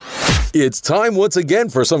It's time once again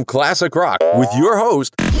for some classic rock with your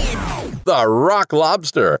host, the Rock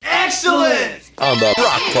Lobster. Excellent! On the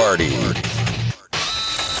Rock Party.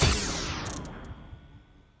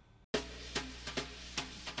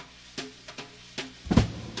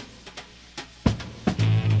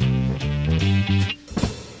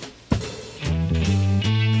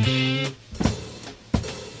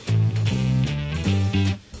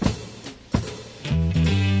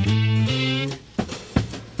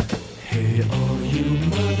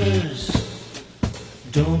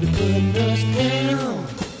 Don't be putting us down.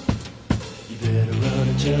 You better run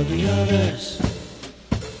and tell the others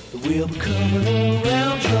that we'll be coming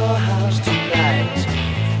around your house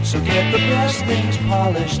tonight. So get the best things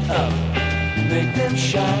polished up, make them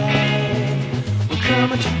shine. We're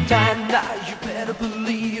coming to dine now, you better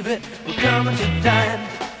believe it. We're coming to dine.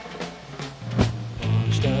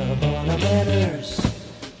 Polished up on our manners,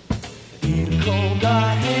 even combed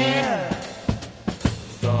our hair.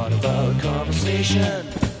 Thought about conversation,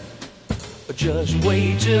 but just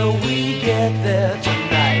wait till we get there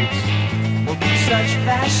tonight. We'll be such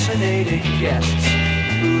fascinating guests,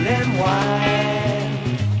 food and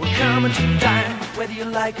wine. We're coming to dine, whether you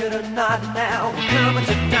like it or not now. We're coming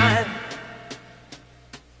to dine.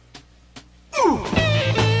 Ooh.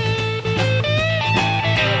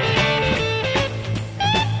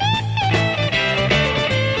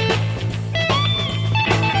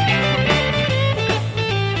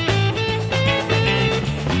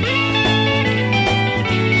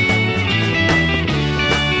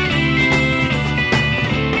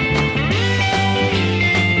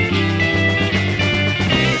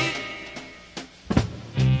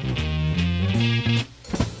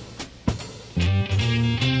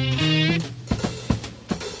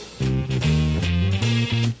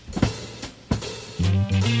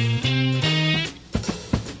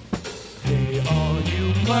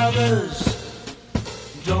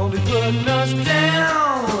 Don't be putting us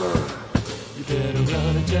down. You better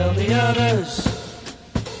run and tell the others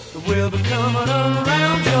that we'll be coming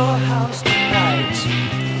around your house tonight.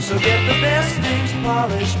 So get the best things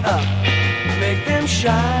polished up, make them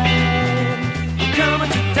shine. We're coming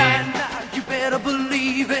to dine now, you better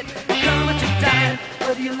believe it. We're coming to dine,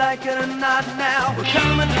 whether you like it or not now. We're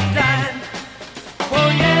coming to dine. Oh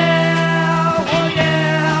yeah, oh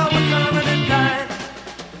yeah, we're coming to dine.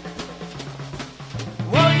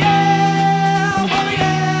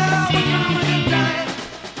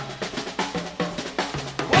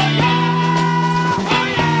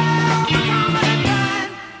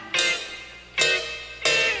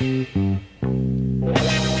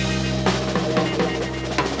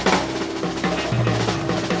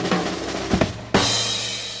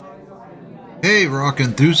 Hey rock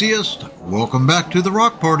enthusiasts, welcome back to the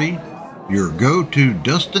Rock Party, your go-to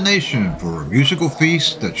destination for a musical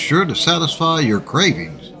feast that's sure to satisfy your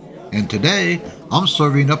cravings. And today, I'm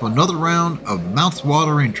serving up another round of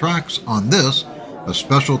mouth-watering tracks on this, a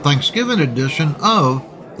special Thanksgiving edition of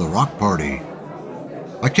the Rock Party.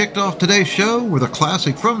 I kicked off today's show with a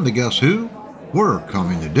classic from the Guess Who, We're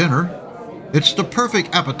Coming to Dinner. It's the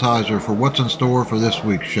perfect appetizer for what's in store for this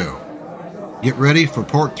week's show. Get ready for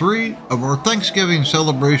part 3 of our Thanksgiving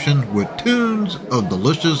celebration with tunes of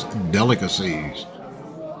delicious delicacies.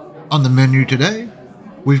 On the menu today,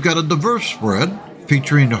 we've got a diverse spread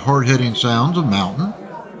featuring the hard-hitting sounds of Mountain,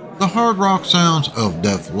 the hard rock sounds of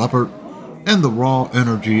Def Leppard, and the raw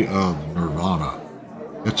energy of Nirvana.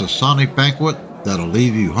 It's a sonic banquet that'll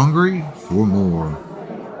leave you hungry for more.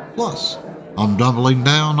 Plus, I'm doubling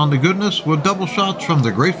down on the goodness with double shots from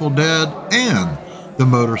the Grateful Dead and the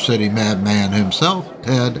Motor City Madman himself,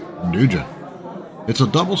 Ted Nugent. It's a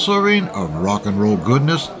double serving of rock and roll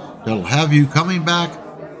goodness that'll have you coming back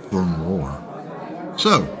for more.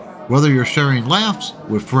 So, whether you're sharing laughs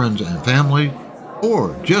with friends and family,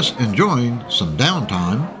 or just enjoying some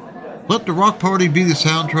downtime, let the Rock Party be the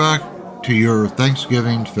soundtrack to your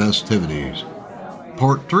Thanksgiving festivities.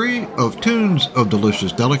 Part 3 of Tunes of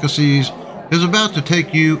Delicious Delicacies is about to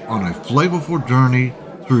take you on a flavorful journey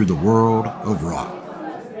through the world of rock.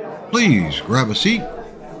 Please grab a seat,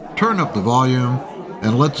 turn up the volume,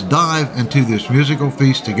 and let's dive into this musical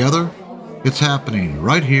feast together. It's happening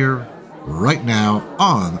right here, right now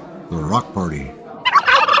on the Rock Party.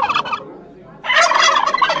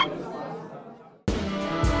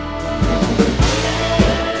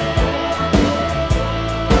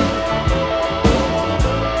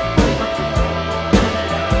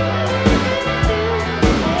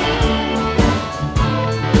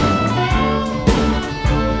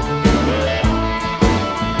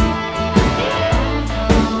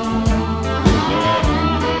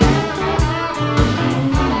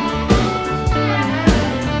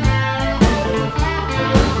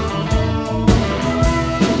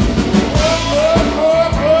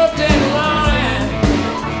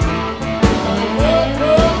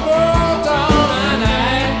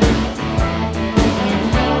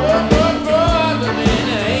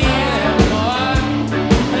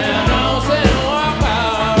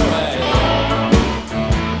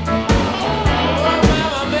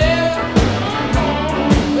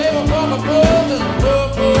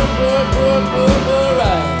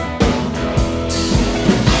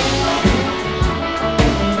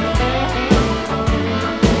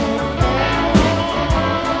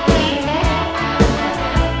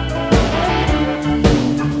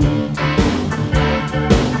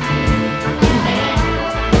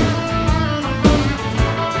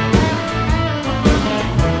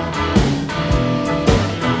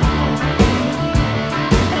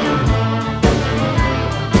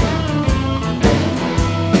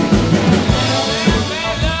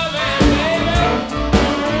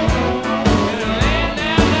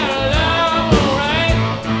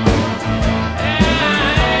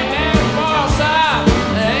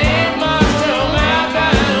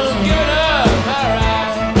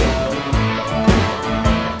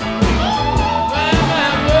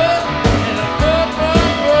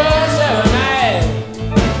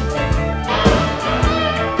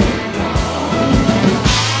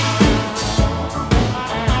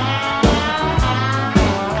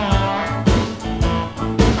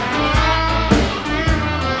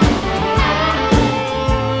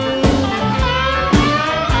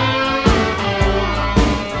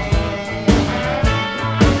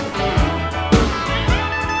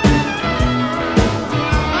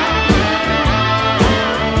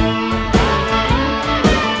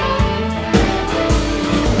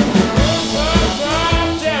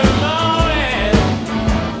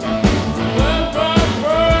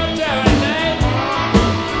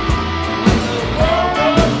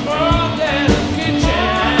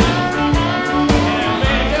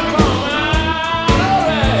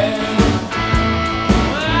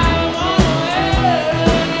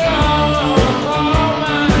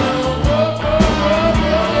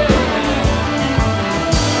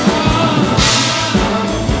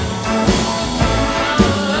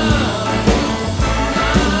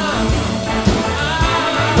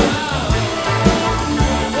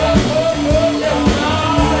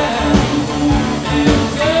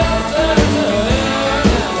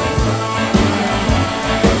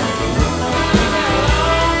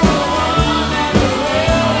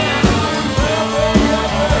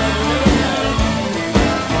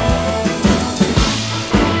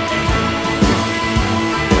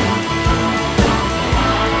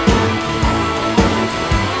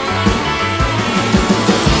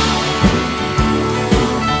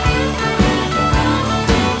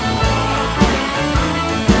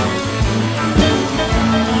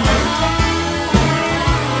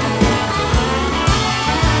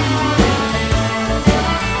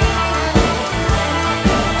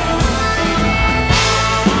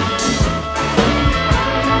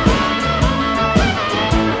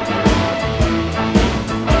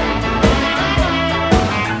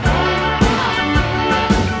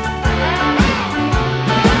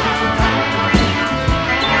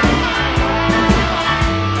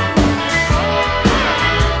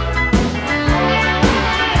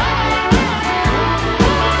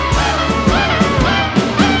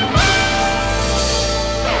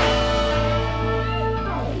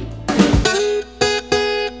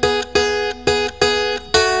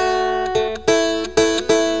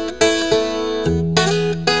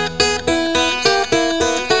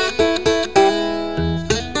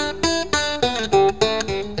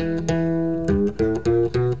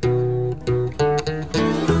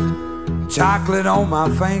 on my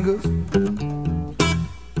fingers,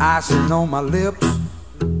 icing on my lips,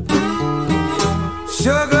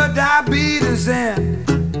 sugar, diabetes, and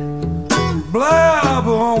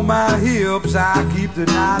blubber on my hips. I keep the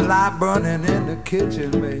nightlight burning in the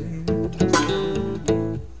kitchen, babe,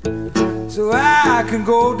 so I can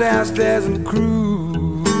go downstairs and cruise.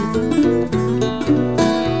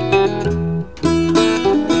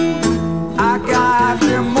 I got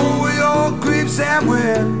them Oreo cream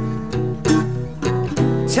sandwich,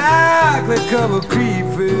 chocolate covered cream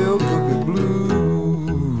filled cookie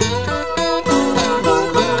blue.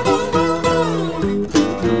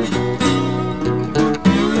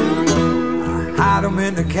 I hide them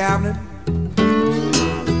in the cabinet,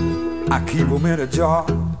 I keep them in a jar.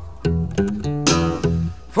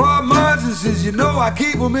 For emergencies, you know I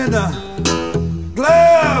keep them in the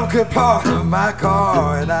glove compartment of my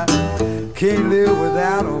car, and I can't live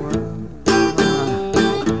without them.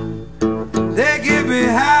 They get me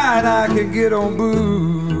high and I can get on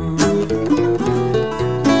booze.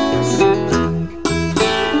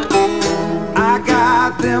 I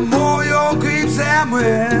got them Oreo cream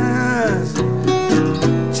sandwiches,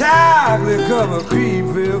 chocolate covered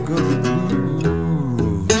cream filled cookie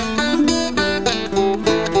blue.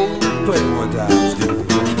 Play it one time, Steve.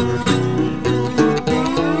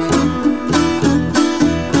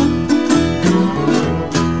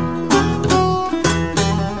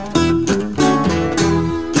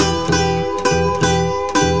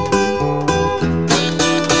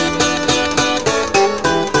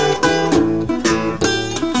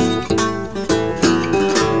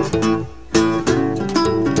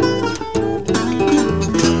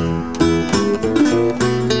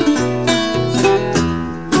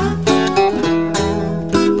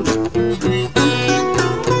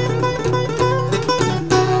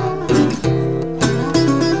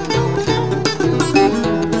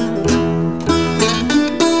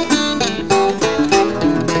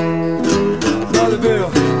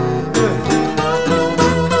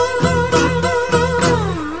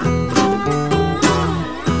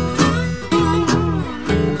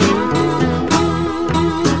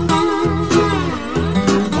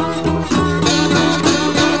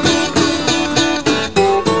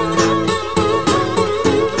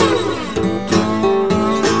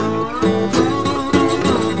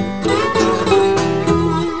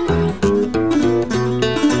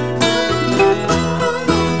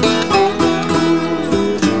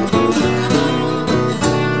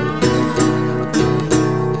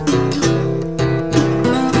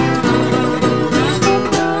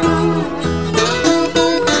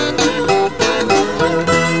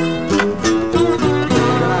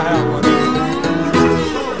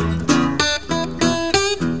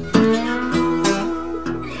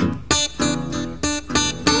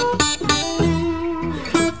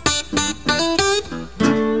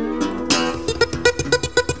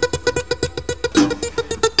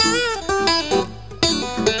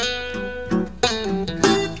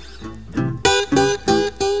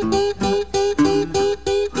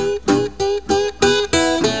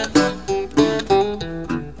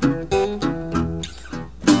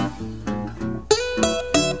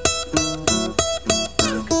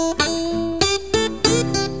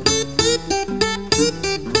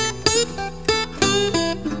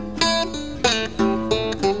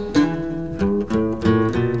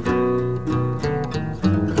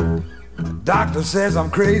 Doctor says I'm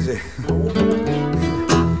crazy.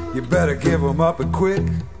 You better give them up and quick.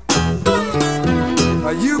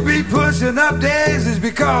 You be pushing up daisies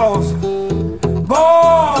because,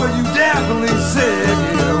 boy, you definitely sick.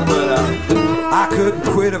 You know, but I couldn't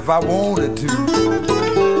quit if I wanted to.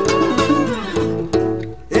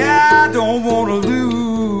 Yeah, I don't want to lose.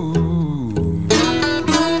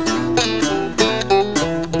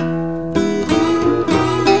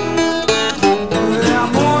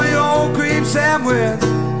 Sandwich.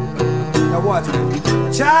 Now watch me.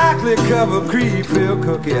 Chocolate covered cream filled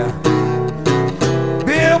cookie.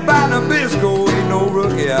 Bill by Nabisco ain't no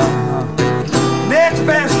rookie. Next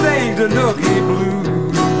best thing to Nookie Blue.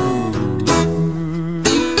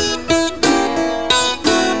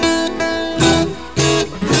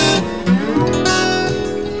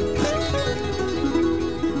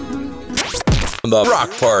 The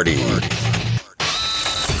Rock Party.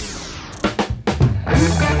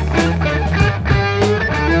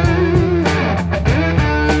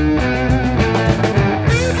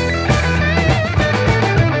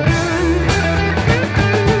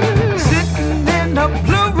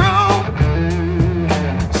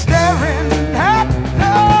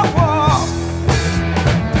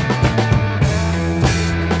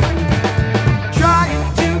 Trying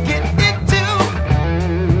to get into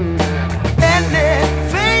any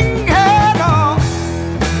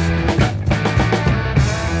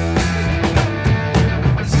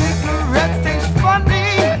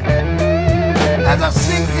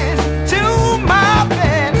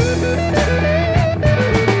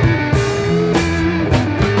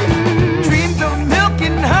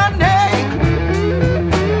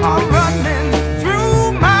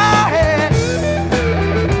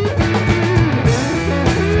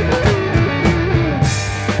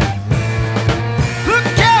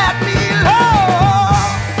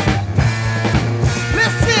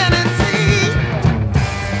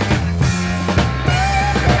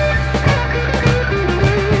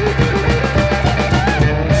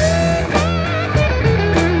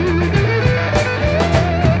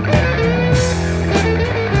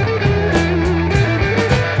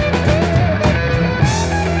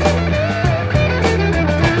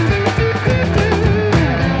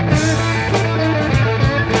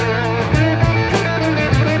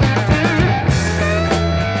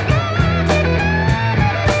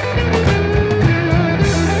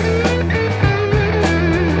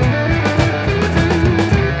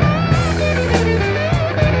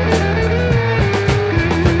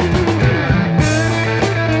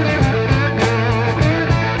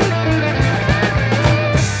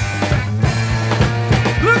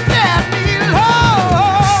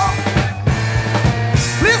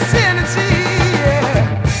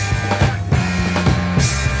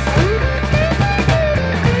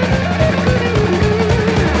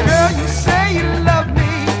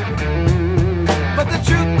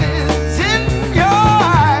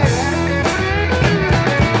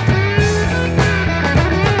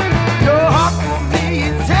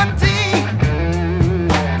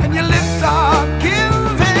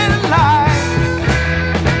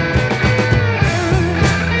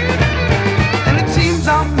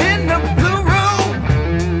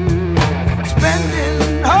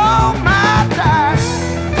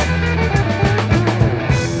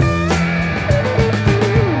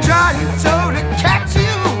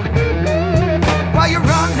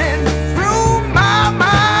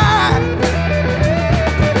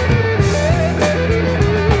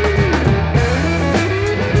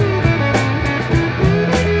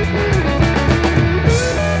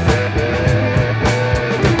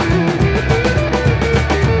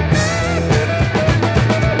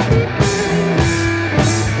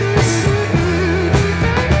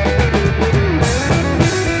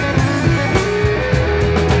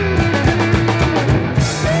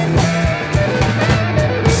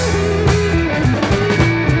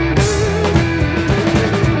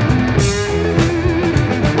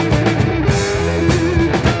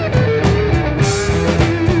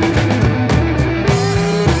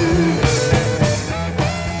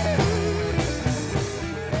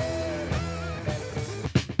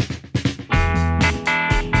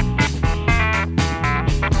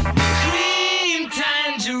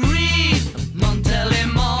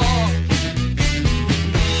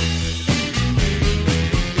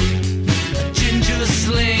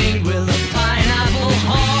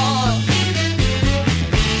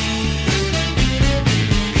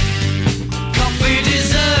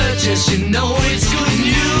 'cause you know it's good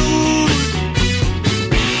news.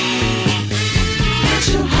 But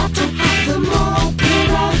you have to have them all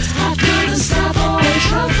pulled out after the Savoy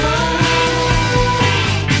truffle.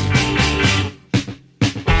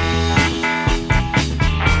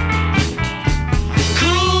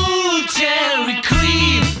 Cool cherry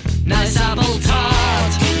cream, nice apple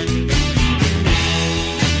tart.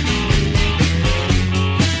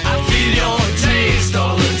 I feel your taste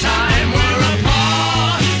all the time we're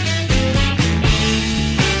apart.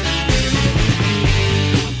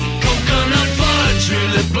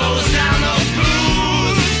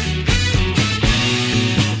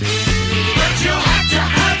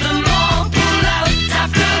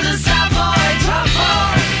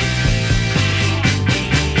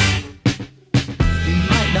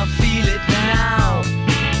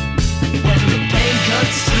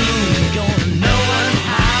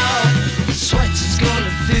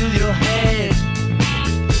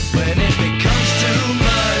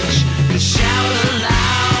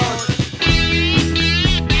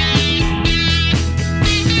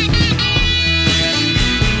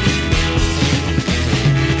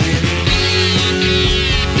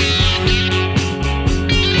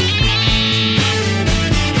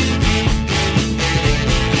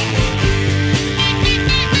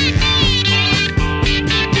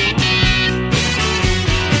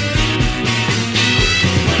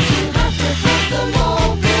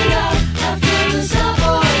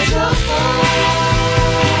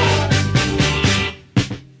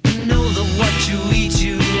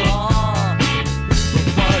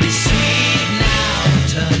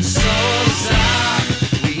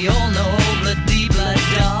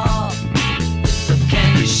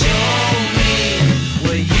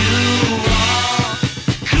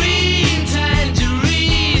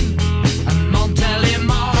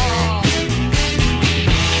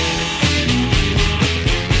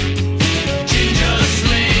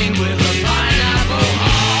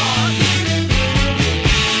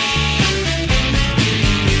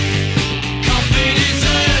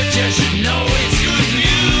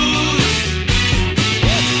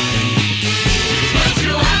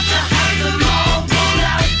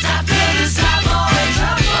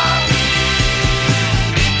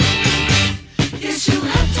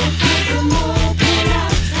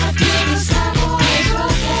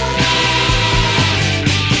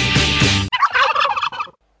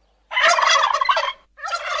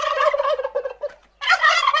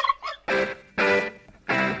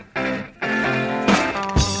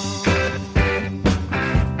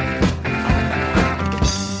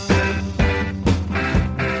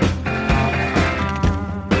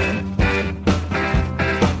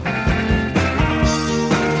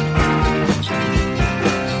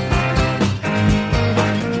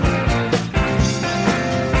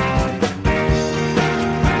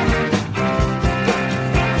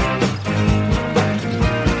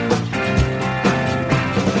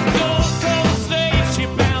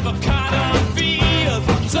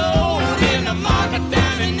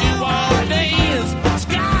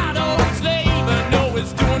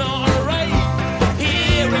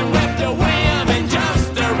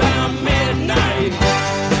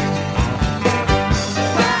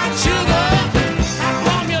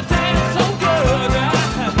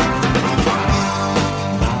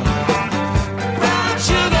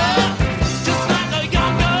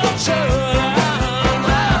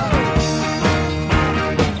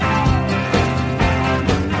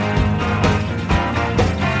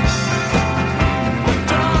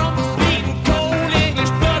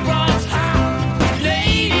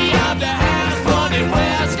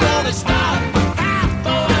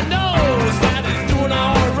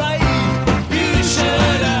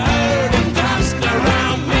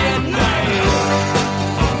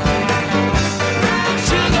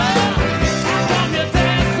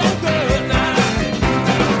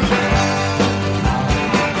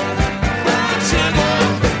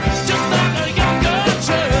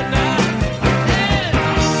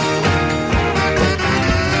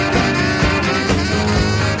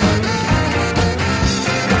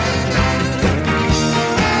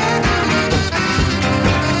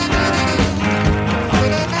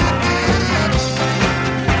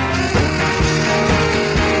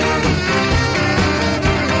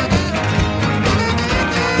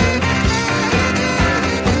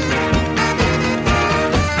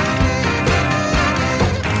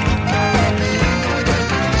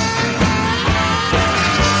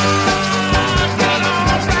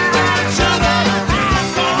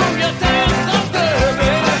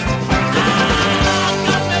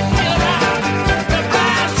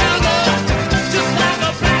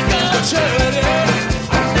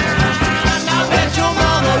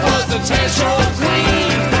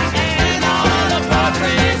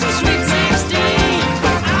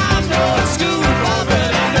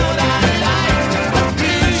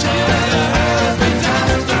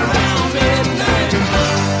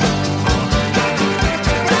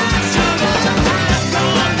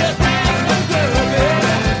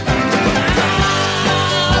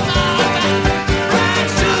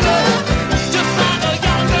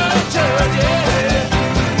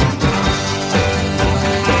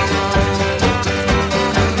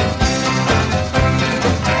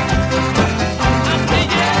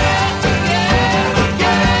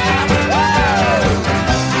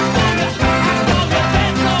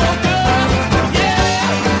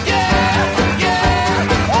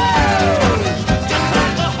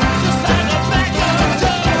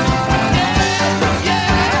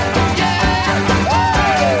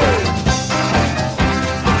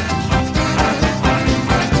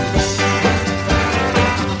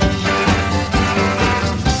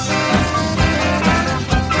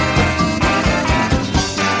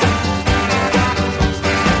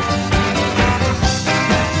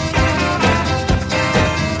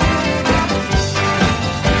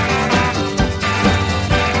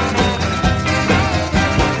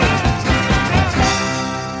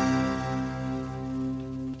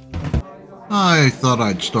 thought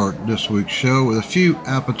I'd start this week's show with a few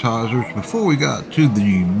appetizers before we got to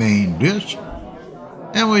the main dish.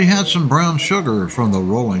 And we had some brown sugar from the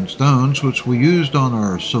Rolling Stones, which we used on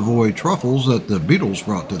our Savoy truffles that the Beatles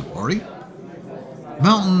brought to the party.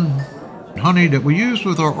 Mountain honey that we used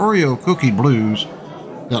with our Oreo cookie blues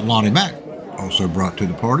that Lonnie Mac also brought to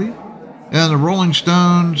the party. And the Rolling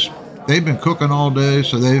Stones, they've been cooking all day,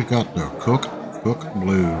 so they've got the cook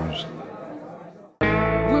blues.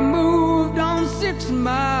 We moved on 6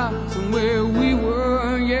 miles from where we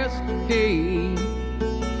were yesterday,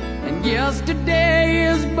 and yesterday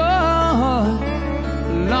is but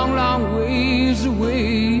long, long ways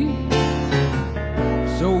away.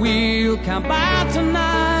 So we'll camp out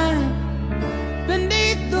tonight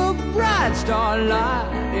beneath the bright starlight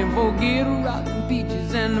and forget rotten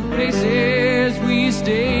beaches and the places we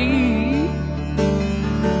stay.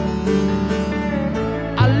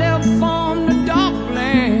 I left from the dark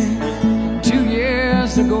land 2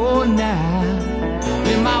 years ago now,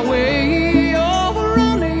 in my way over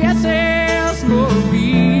on the SS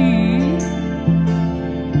Marie,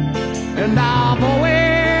 and I've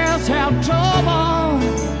always had trouble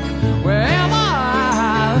wherever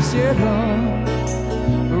I settle.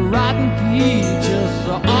 Rotten peaches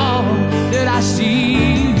are all that I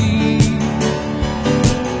see.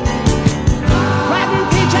 Rotten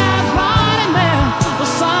peaches rotting in the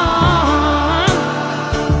sun.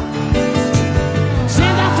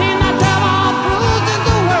 Since I seen the devil bruises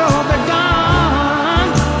the world begun.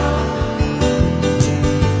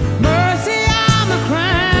 Mercy, I'm a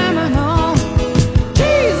criminal.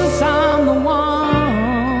 Jesus, I'm the one.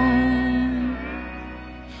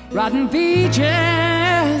 Rotten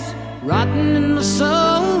peaches, rotten in the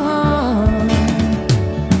sun.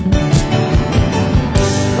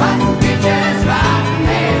 Rotten peaches, rotten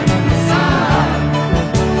in the sun.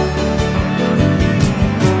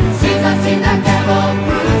 Since I've seen that devil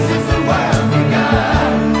bruise since the world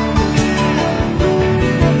begun.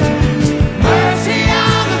 Mercy,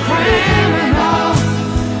 I'm a criminal.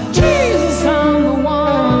 Jesus, I'm the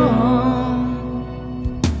one.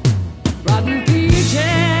 Rotten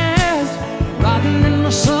peaches, rotten in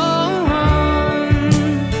the sun.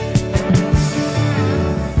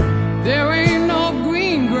 There ain't no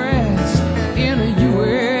green grass in a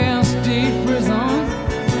U.S. state prison.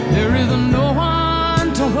 There isn't no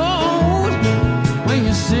one to hold when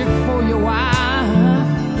you're sick for your wife.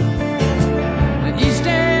 And you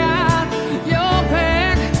stay out your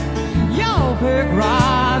pick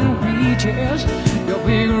rotten peaches, your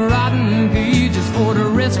big rotten peaches for the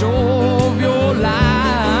rest of your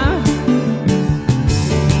life.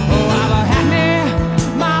 Oh, I've had me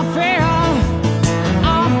my fill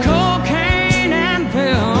of cocaine and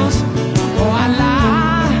pills. Oh, I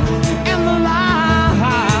lie in the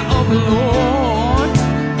lie of the Lord.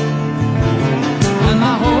 And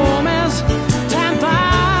my home is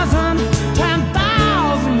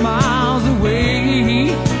 10,000 miles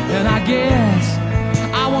away. And I guess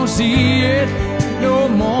I won't see it no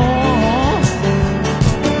more.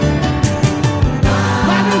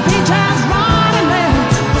 Rotten peaches rotting in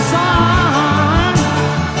the sun.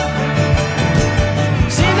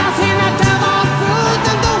 Since I seen that devil fruit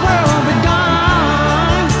in the world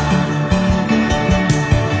begun.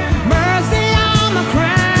 Mercy, I'm a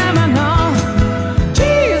criminal.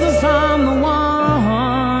 Jesus, I'm the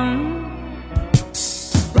one.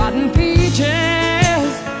 Rotten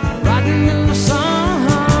peaches, rotten in the sun.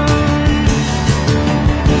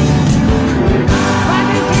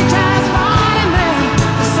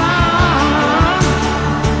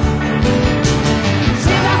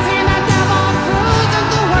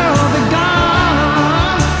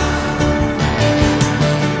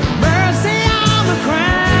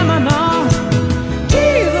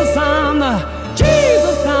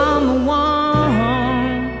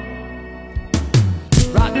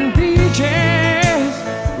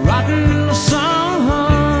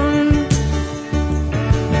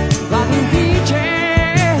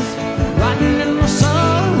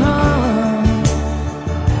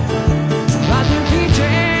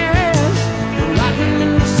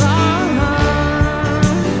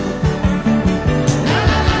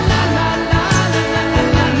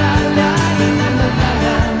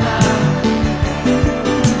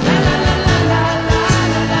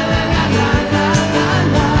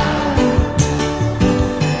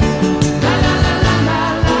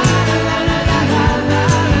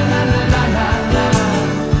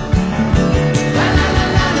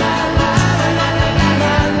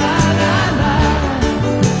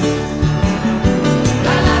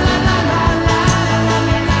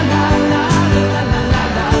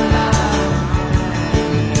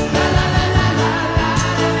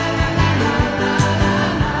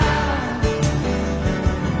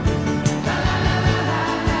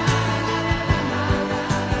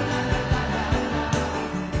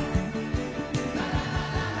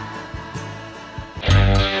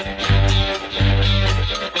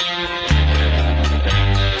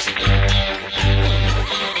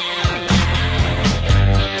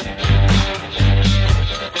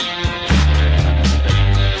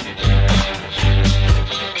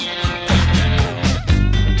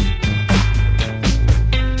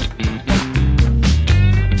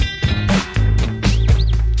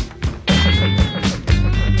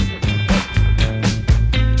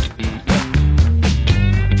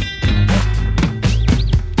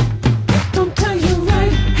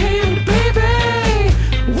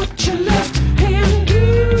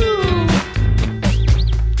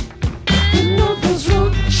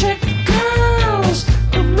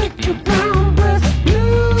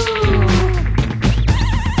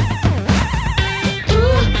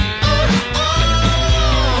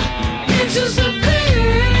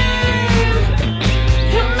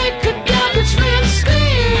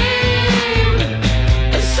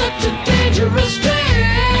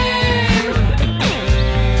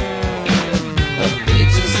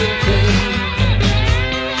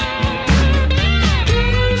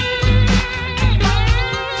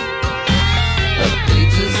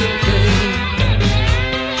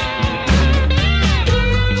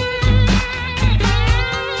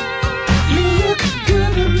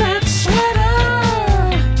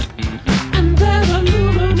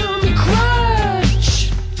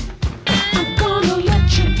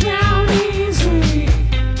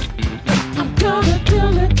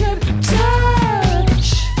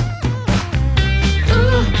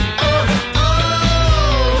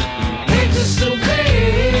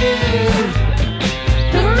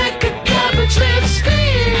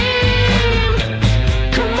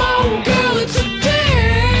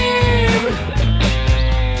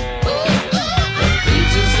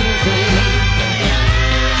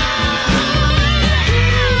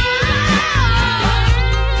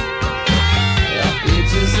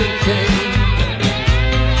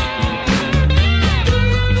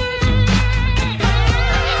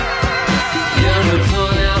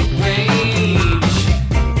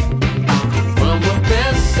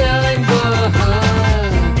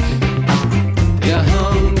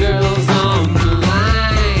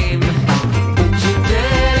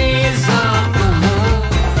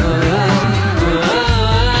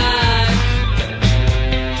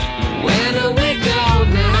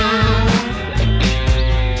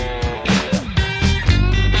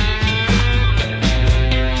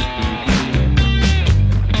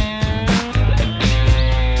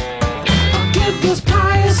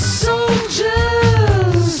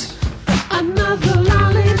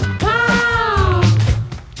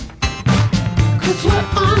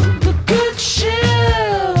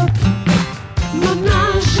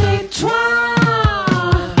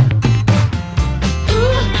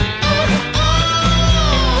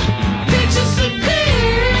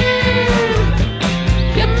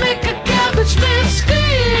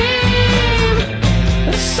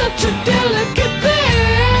 such a delicate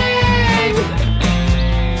thing.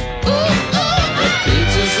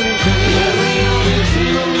 Peaches and cream, the only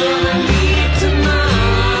thing I'm gonna need tonight.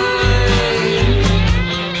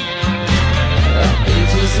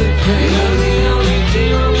 Peaches and cream, the only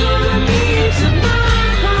thing I'm gonna need tonight.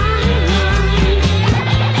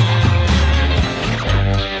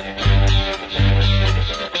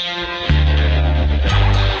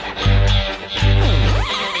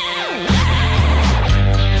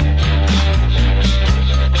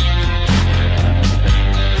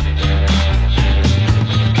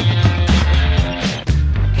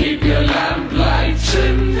 Keep your lamp lights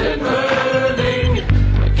in the burning.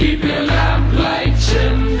 Keep your lamp lights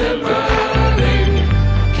in the burning.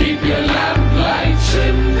 Keep your lamp lights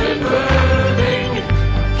in the burning.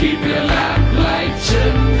 Keep your lamp lights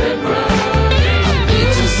in the burning.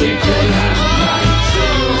 Peaches and cream, lights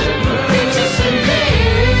in the burning. Peaches and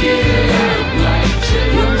cream, keep your lamp lights in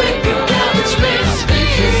the burning. We'll make a garbage man speak.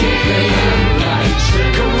 Peaches and cream, lights in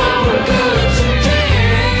the burning. Come on, we're good today.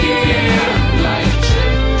 Keep your lamp lights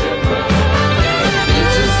in the burning.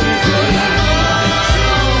 Peaches and cream, lights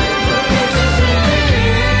in the burning. Peaches and cream,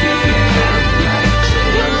 keep your lamp lights in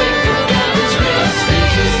the burning. We'll make a garbage man speak.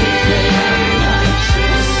 Peaches and cream, lights in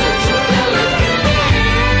the burning. Such a delicate thing.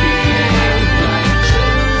 Keep your lamp lights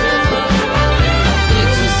in the burning.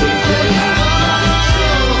 Peaches and cream, lights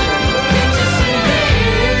in the burning. Peaches and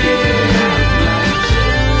cream, keep your lamp lights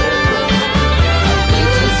in the burning.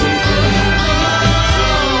 Peaches and cream, lights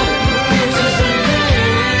in the burning. Peaches and cream,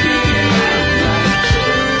 keep your lamp lights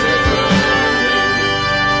in the burning.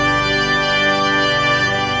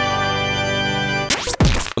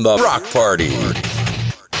 The Rock Party.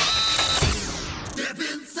 Step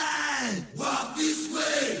inside, walk this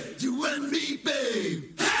way, you and me, babe.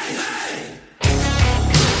 Hey, hey!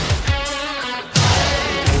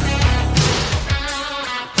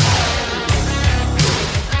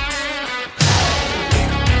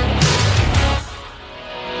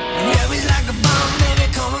 Love is like a bomb, baby,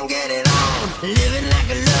 come and get it on. Living like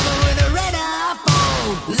a lover with a radar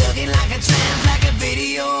phone. Looking like a tramp, like a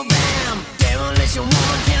video bam. Demolition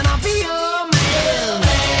woman, can I be your man?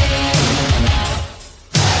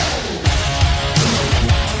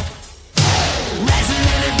 Dazzling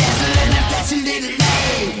and dazzling and flashing little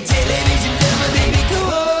light. Television lover, baby,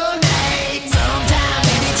 coordinate. Sometime,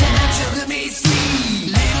 anytime, sugar me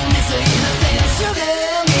sweet. Little miss of innocent, sugar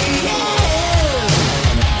me, yeah.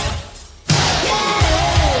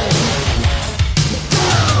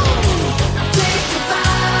 Take the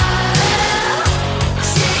fire,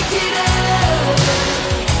 shake it up,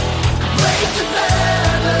 break the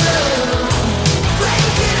bubble,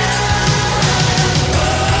 break it up.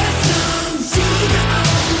 Pour some sugar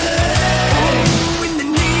on me, oh, in the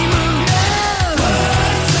name of love.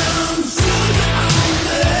 Pour some sugar on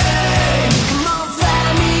me, come on, fry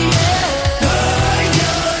me up. Pour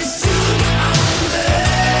your sugar on me,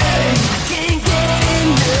 I can't get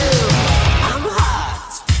enough. I'm hot,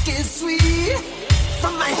 sticky sweet,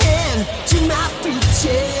 from my head to my feet,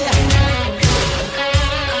 yeah.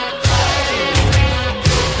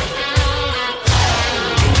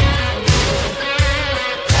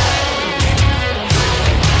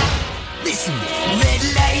 Listen, red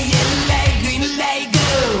light, yellow light, green light, go.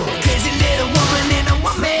 Crazy little woman in a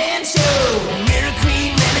one-man show. Mirror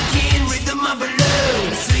queen, mannequin, rhythm of a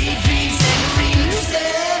love. Sweet dreams, saccharine,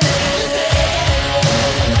 Lucetta.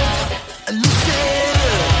 Lucetta.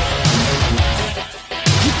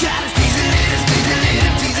 You gotta squeeze a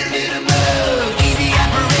little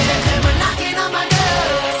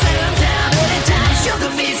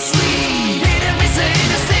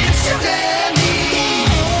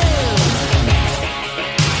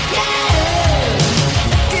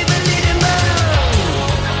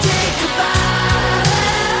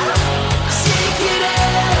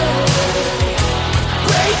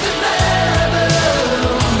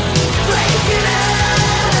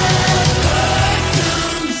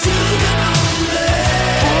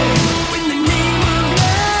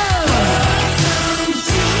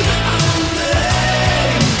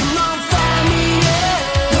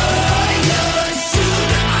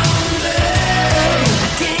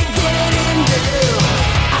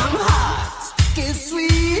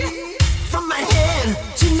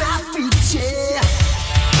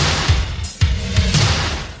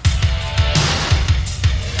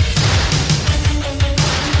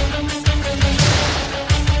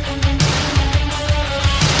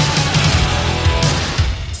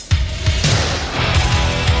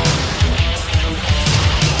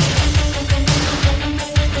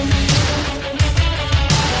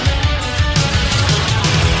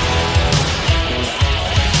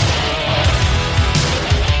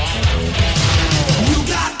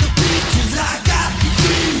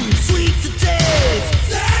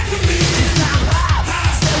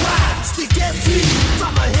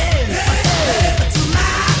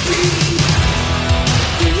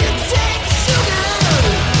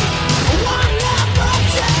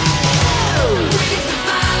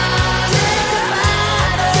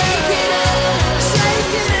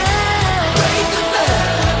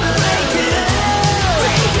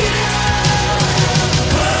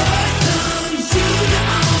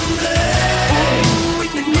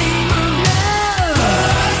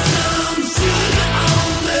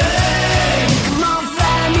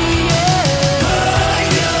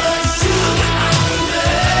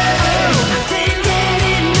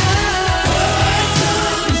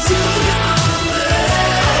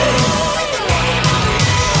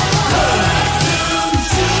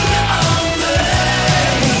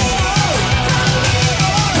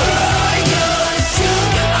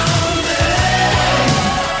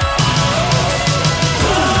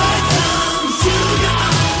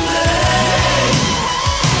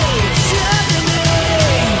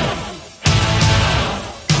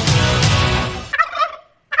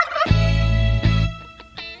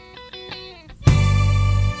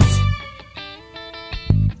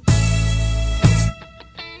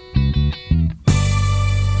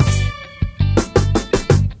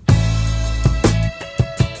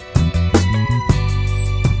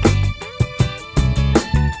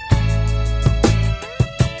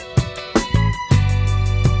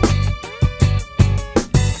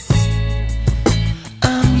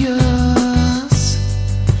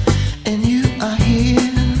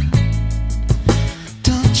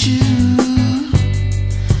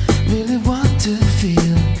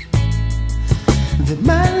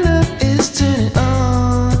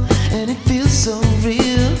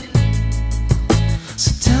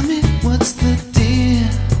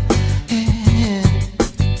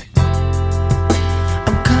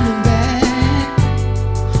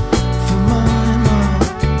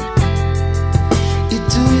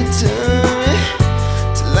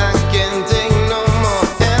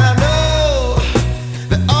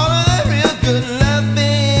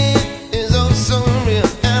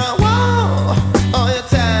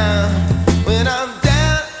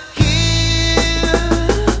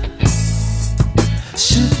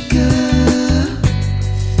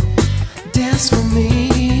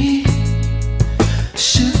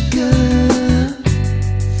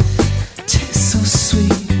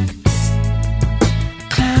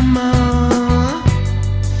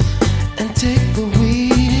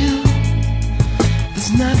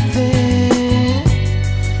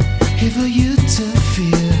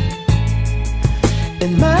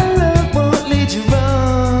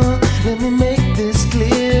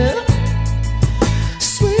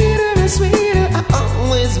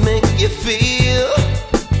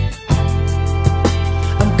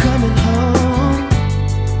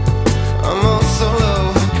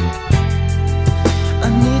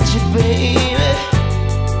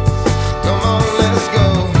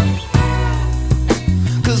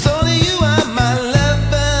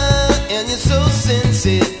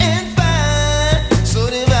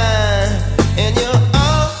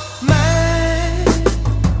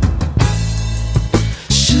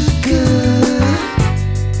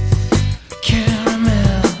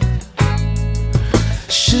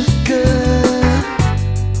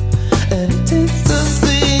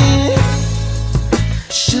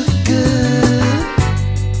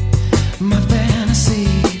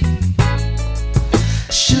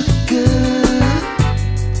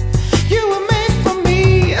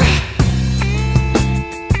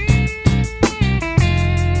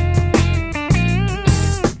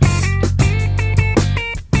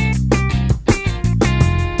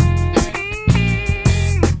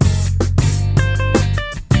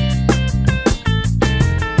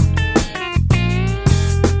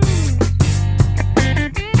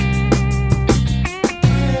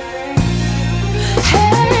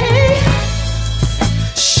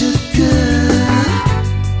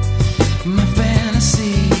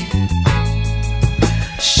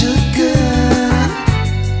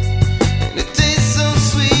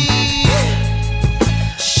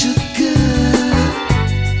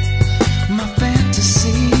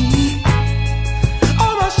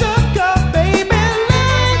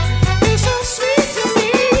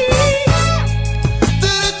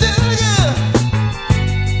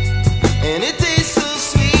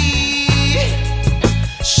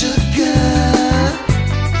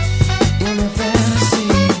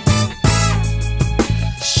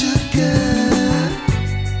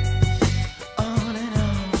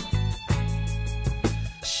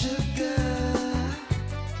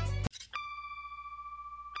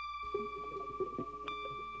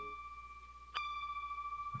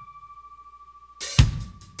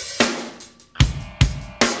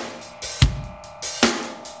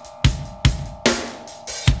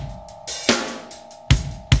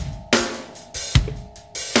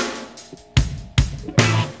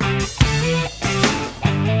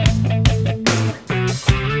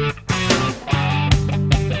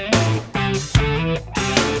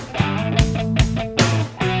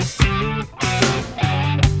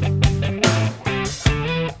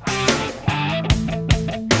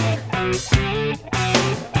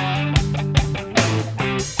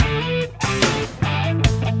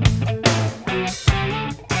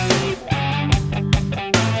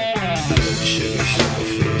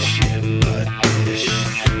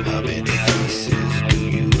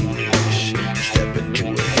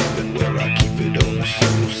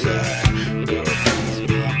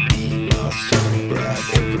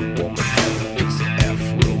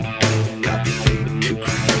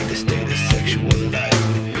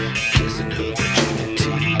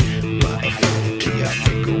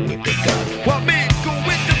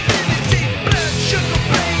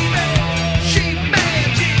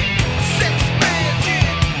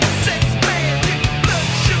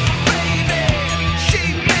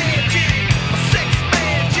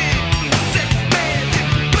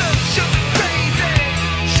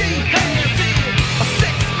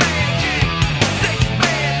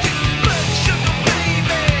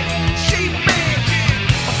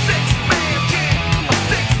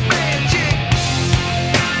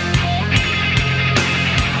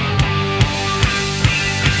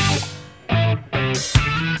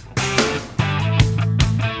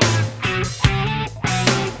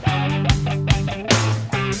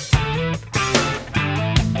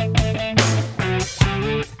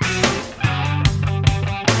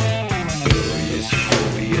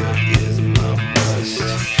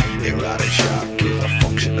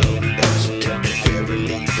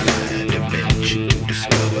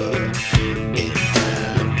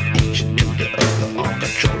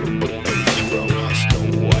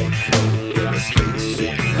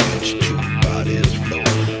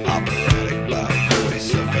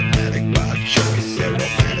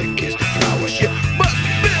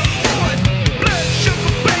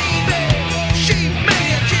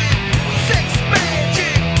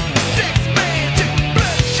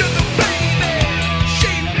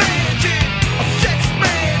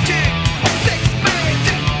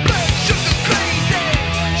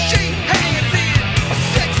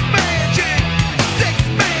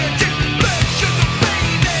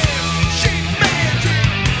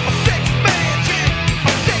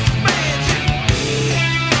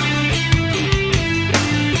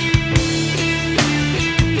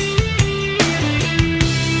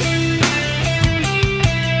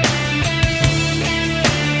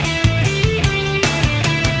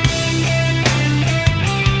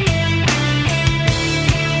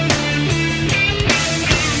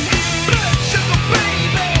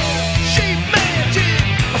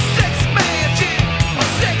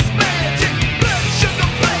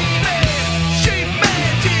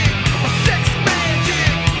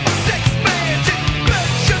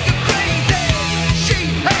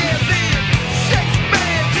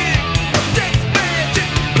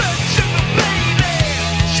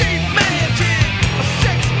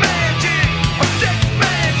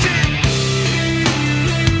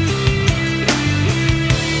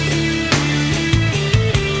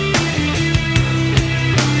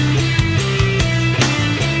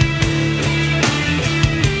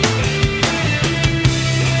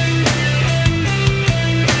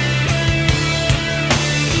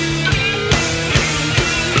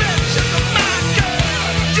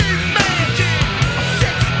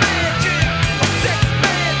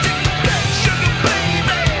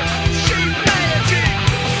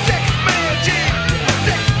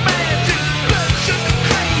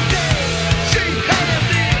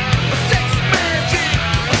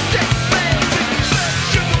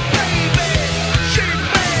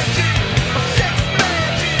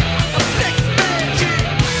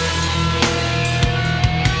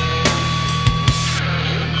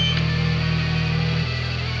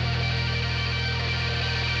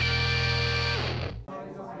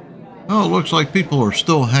Well, it looks like people are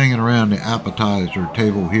still hanging around the appetizer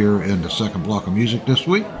table here in the second block of music this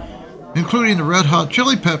week, including the Red Hot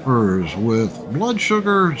Chili Peppers with Blood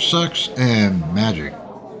Sugar, Sex, and Magic.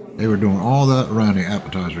 They were doing all that around the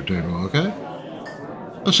appetizer table, okay?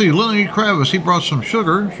 Let's see, Lenny Kravitz, he brought some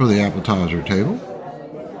sugar for the appetizer table.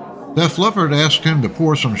 Def Leppard asked him to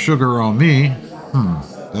pour some sugar on me.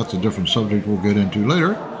 That's a different subject we'll get into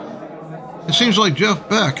later. It seems like Jeff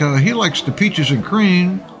Beck, he likes the peaches and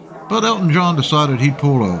cream, but Elton John decided he'd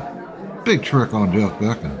pull a big trick on Jeff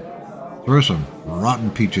Beck and throw some rotten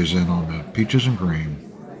peaches in on the peaches and cream.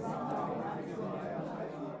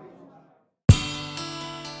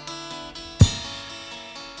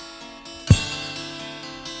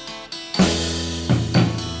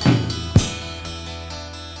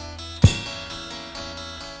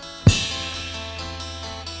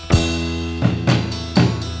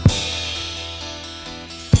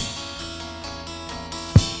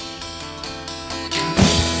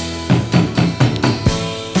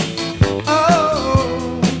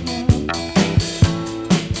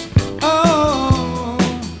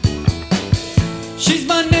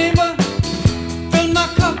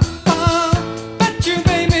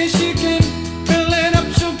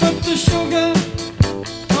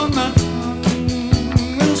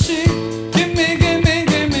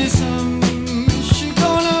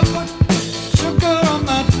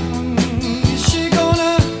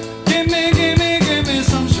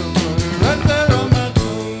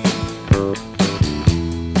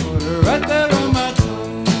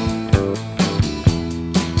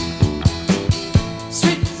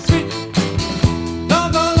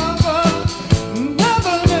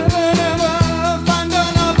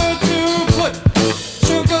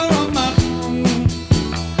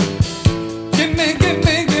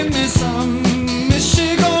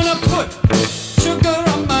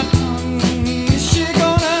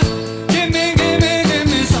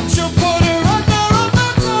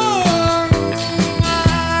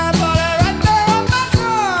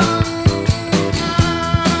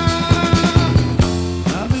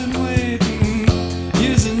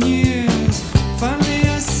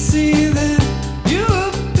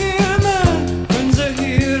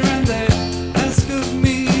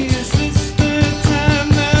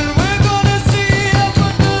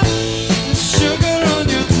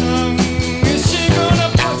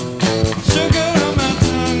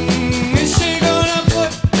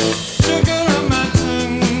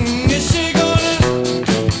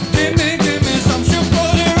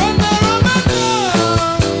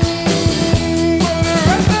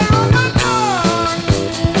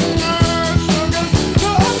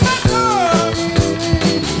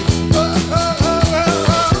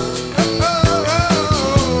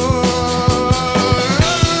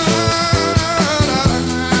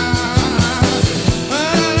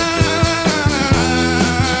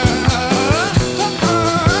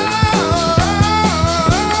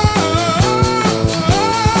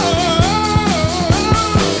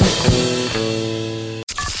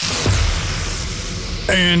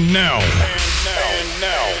 And now,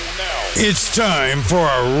 it's time for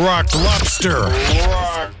a Rock Lobster.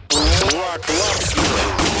 Rock Lobster.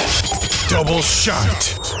 Double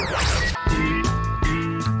shot.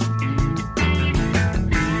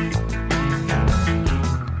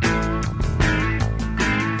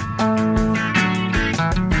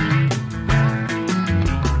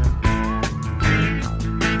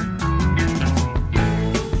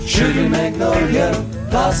 Sugar magnolia,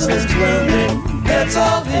 blossoms blooming, heads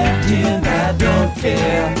all empty and I don't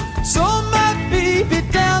care. So my baby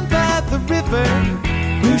down by the river,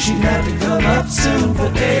 knew she'd have to come up soon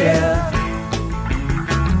for air.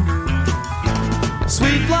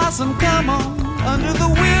 Sweet blossom, come on, under the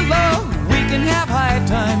willow, we can have high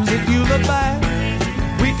times if you look back.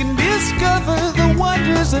 We can discover the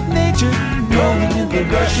wonders of nature, rolling in the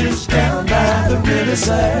rushes down by the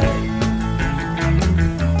riverside.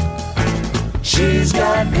 She's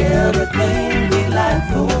got everything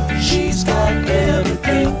delightful. She's got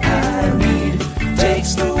everything I need.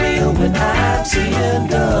 Takes the wheel when I'm seeing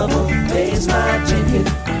double. Pays my ticket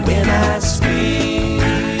when I speak.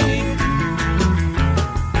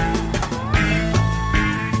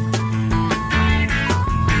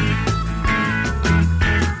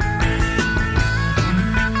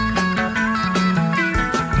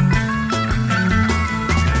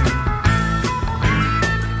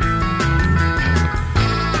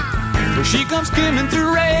 She comes skimming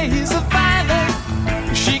through rays of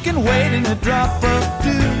violet. She can wait in a drop of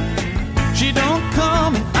dew. She don't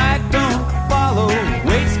come and I don't follow.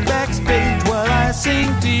 Waits backstage while I sing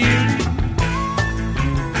to you.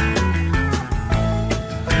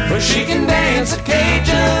 But she can dance a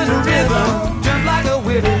Cajun rhythm, jump like a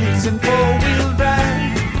willy's in four-wheel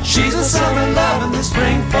drive. She's a summer love in the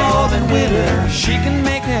spring, fall, and winter. She can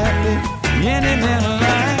make happy any man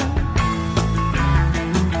alive.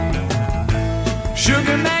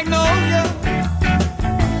 Sugar magnolia,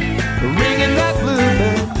 ringing that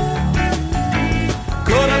bluebird,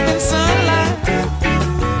 caught up in sunlight,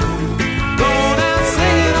 going out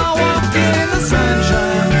singing or walking in the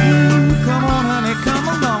sunshine. Come on, honey, come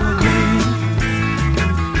along with me.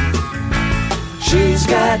 She's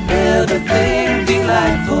got everything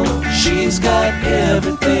delightful. She's got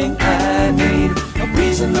everything I need. A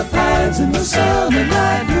breeze in the pines in the summer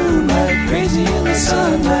night, moonlight, crazy in the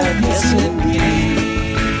sunlight, yes indeed.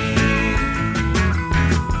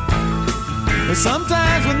 But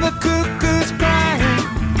sometimes when the cuckoo's crying,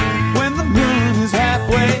 when the moon is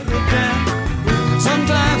halfway down,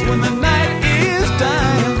 sometimes when the night is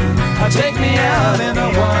dying, take me out and I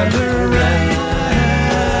wander around.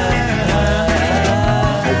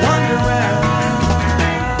 I wander around.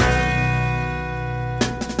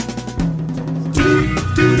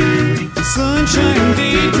 Sunshine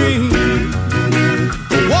daydream,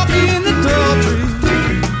 walking in the tall trees,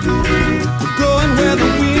 going where the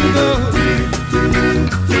wind goes,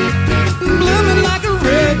 blooming like a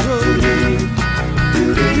red rose,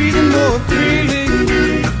 breathing more freely,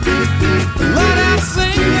 light out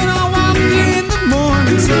singing, I walk in the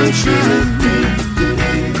morning sunshine,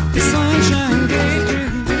 sunshine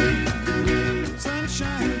daydream,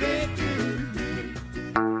 sunshine daydream.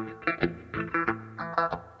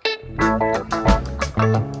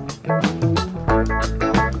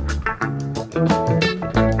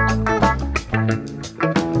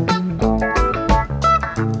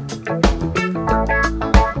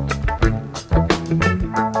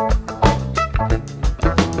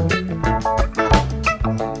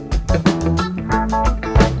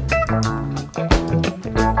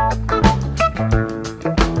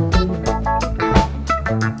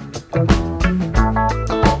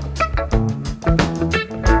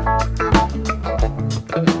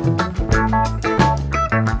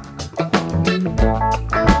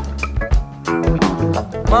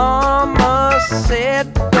 Mama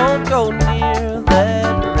said don't go near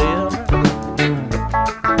that river.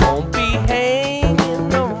 Won't be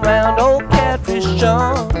hanging around old Catfish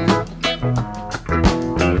John.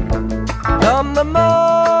 Come the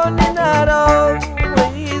morning I'd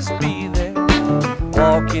always be there,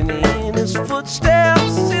 walking in his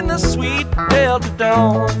footsteps in the sweet Delta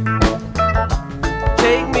dawn.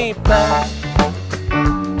 Take me back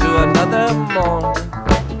to another morning,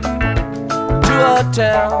 to a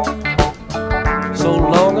town so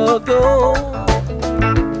long ago,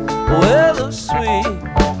 where the sweet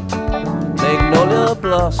magnolia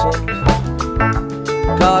blossoms,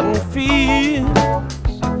 cotton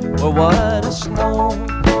fields were white as snow.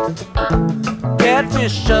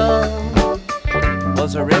 Catfish John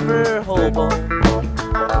was a river hobo,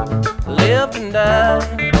 lived and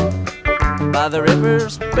died by the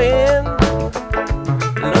river's bend.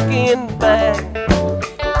 Looking back,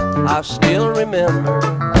 I still remember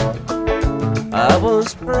I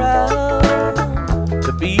was proud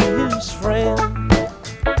to be his friend.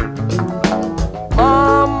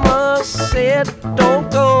 Mama said don't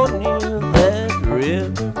go near that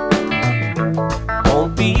river,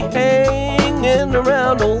 won't be hanging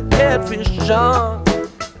around old Catfish John.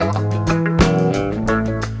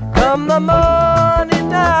 Come the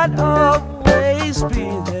morning I'd always be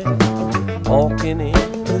there, walking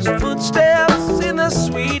in his footsteps in the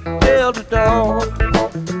sweet Delta dawn.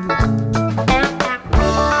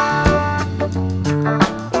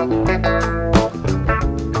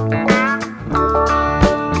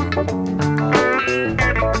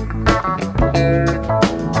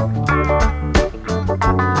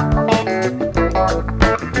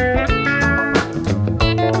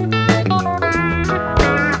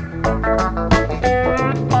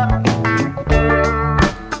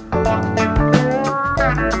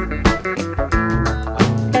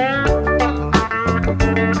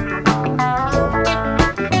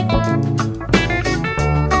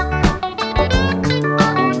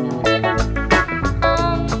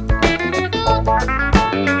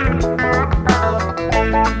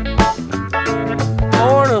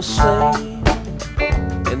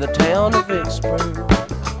 In the town of Vicksburg,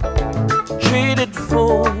 treated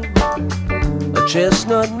for a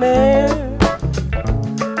chestnut mare.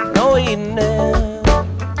 No, he never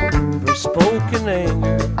spoke in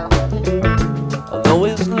anger, although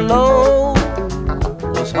his load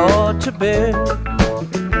was hard to bear.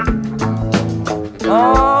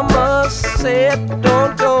 Mama said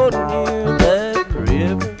don't go near that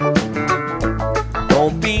river,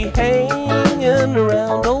 don't be hanging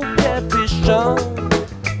around old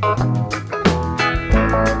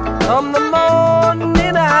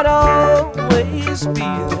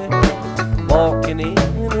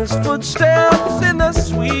footsteps in the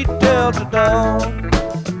sweet Delta dawn.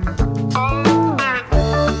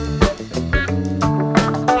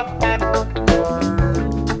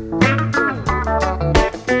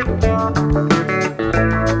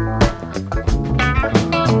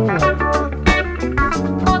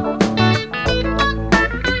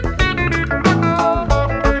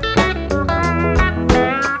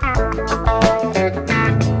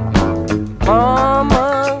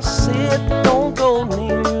 Mama said don't go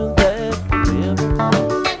near that cliff.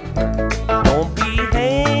 Don't be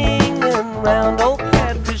hanging around old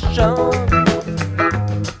Catfish John.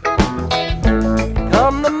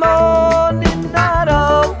 Come the morning, I'd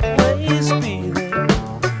always be there,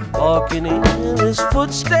 walking in his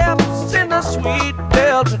footsteps in the sweet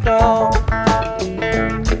Delta dawn.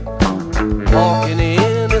 Walking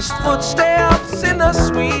in his footsteps in the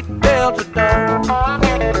sweet Delta dawn.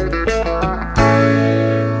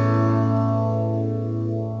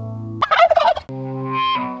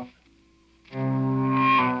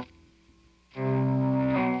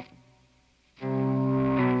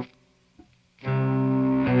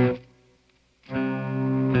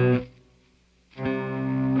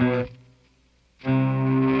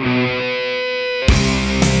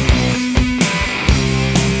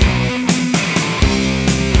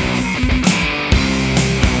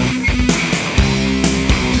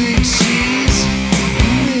 Big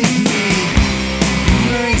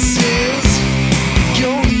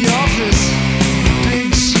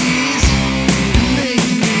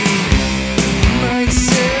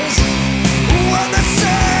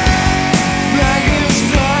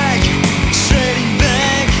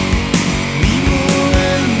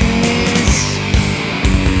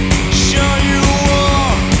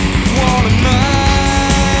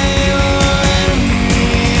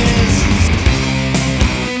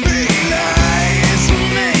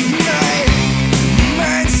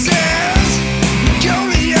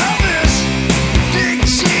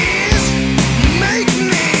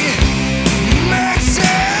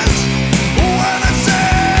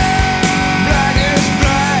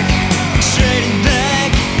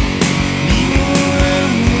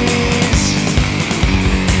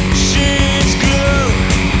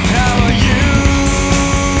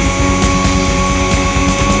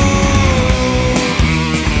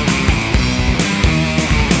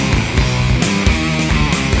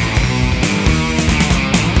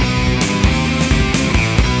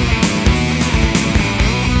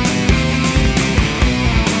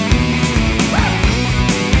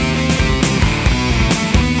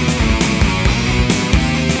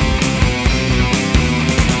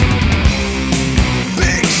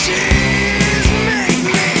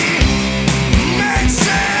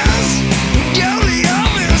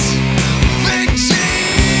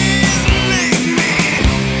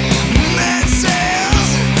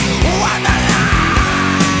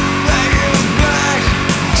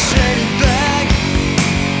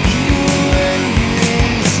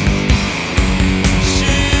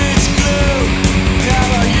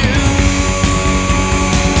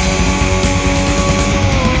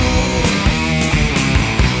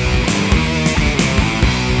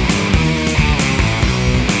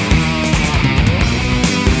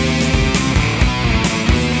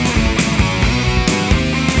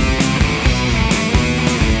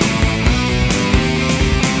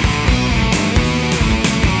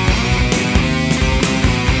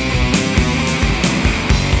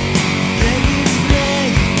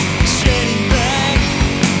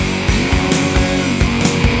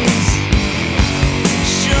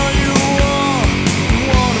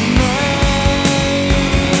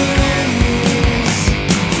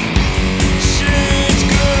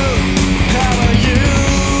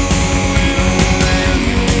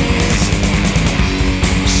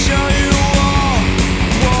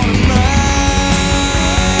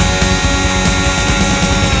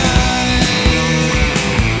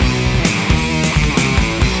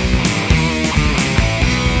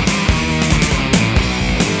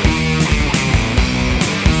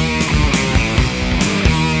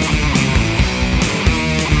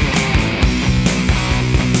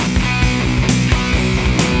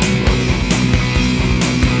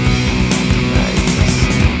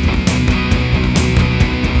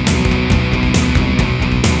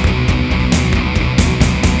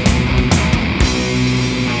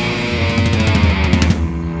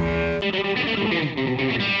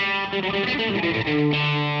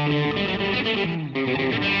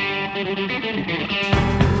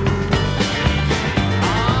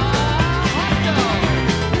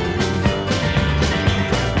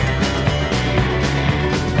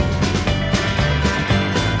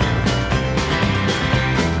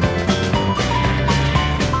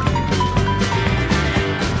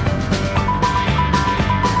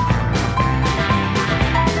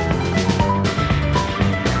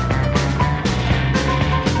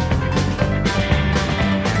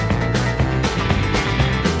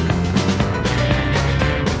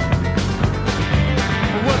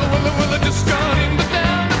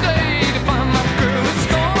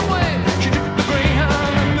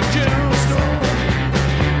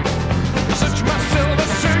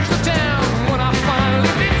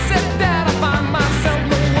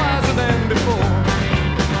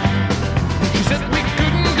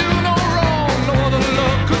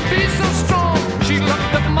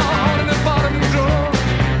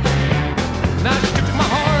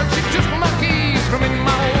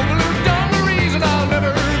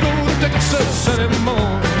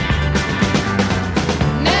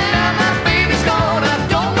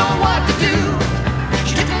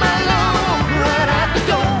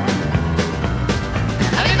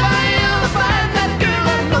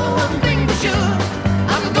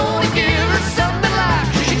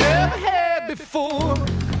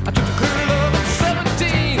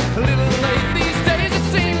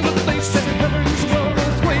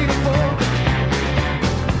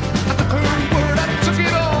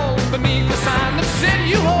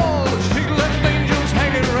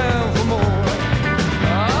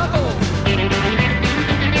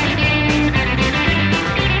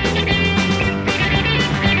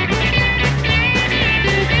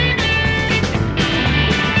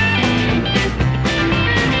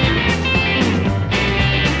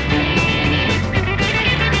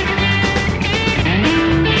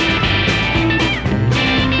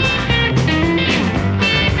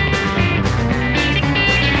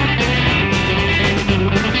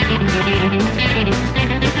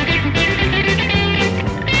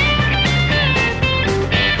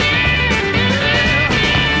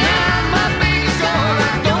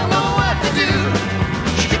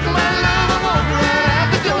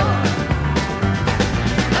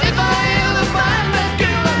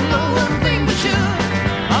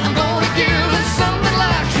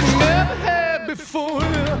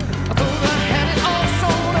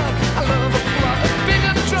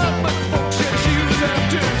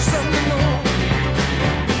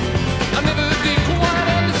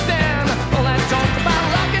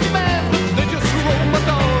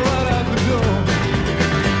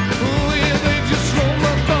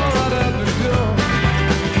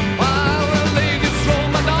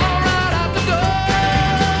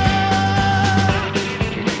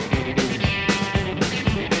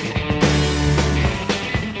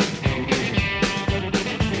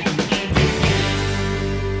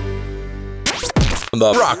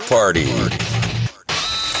The Rock Party.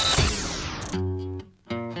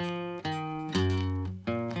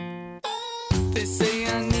 They say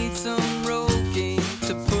I need some Rogaine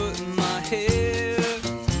to put in my hair.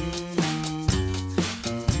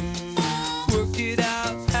 Work it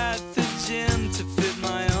out at the gym to fit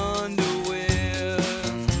my underwear.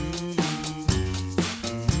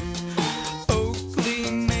 Oakley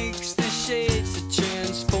makes the shades a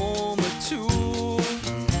transformer tool.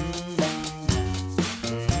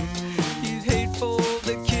 You'd hate for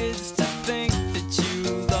the kids to think that you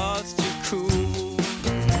lost your cool.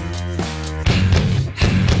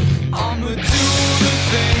 I'ma do the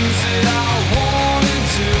things that I wanna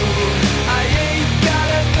do. I ain't got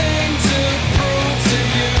a thing to prove to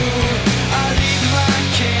you. I'll eat my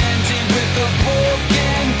candy with the pork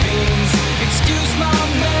and beans. Excuse my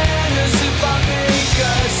manners if I make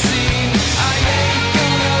a scene. I ain't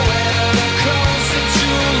gonna wear the clothes that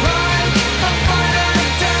you like. I'm fine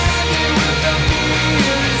and dandy with the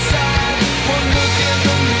beer inside. One look in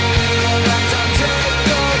the mirror and I'll take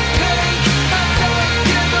a peek. I don't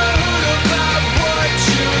give a hoot about what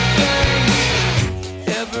you think.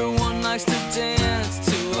 Everyone likes to dance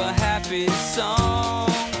to a happy song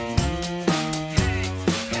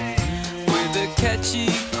with a catchy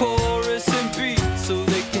chorus and beat so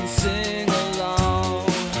they can sing along.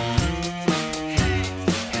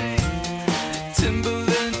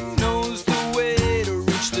 Timberland knows the way to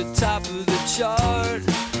reach the top of the chart.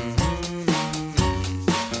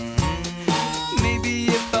 Maybe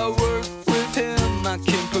if I work with him, I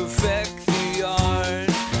can perfect the art.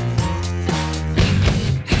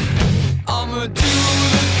 I'ma do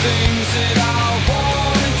the things that I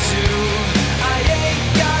wanna do. I ain't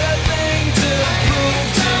got a thing to prove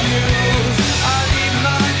to you. I'll eat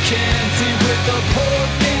my candy with the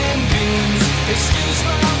pork and beans. Excuse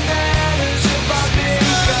my manners if I make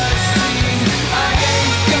a scene. I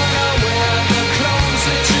ain't gonna wear the clothes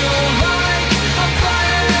that you like. I'm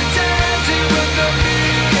flying a dandy with the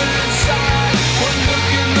meat inside. One look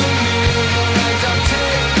in the mirror and I'll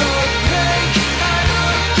take a peek. I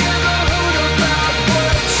don't give a hoot about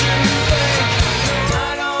what you think.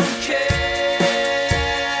 I don't care.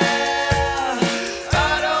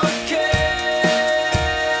 I don't care.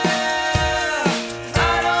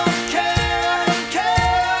 I don't care. I don't care.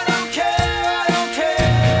 I don't care. I don't care.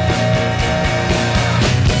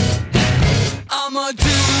 I'ma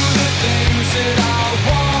do the things that I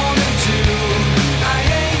wanna do. I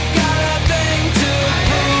ain't got a thing to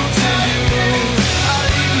prove to you. I'll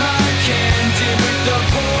eat my candy with the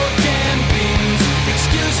pork and beans.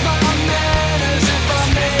 Excuse my manners if I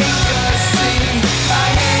make a scene. I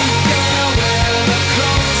ain't gonna wear the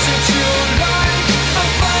clothes that you like.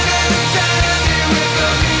 I'm fine and dandy with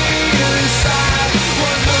the meat inside.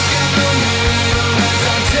 One look in the mirror and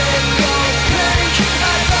I'll take a peek.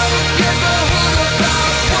 I don't give a hoot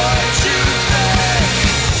about what you think.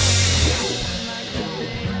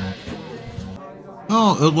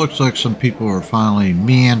 Well, it looks like some people are finally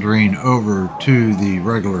meandering over to the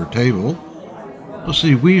regular table. Let's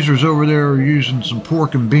see, Weezer's over there using some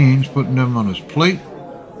pork and beans, putting them on his plate.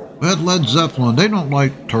 We had Led Zeppelin. They don't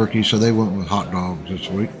like turkey, so they went with hot dogs this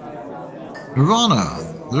week. Nirvana,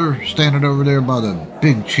 they're standing over there by the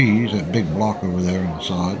big cheese, that big block over there on the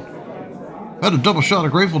side. Had a double shot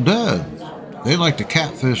of Grateful Dead. They like to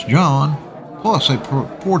catfish John. Plus, they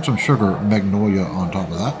poured some sugar magnolia on top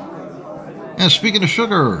of that. And speaking of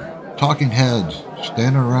sugar, Talking Heads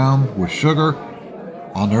standing around with sugar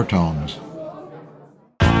on their tongues.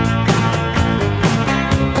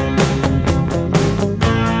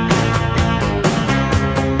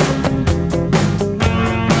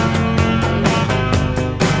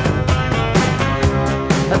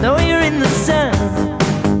 I know you're in the sun.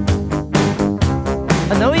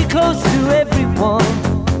 I know you're close to everyone.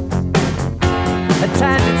 At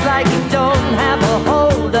times it's like you don't have a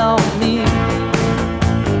hold on me.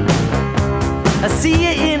 I see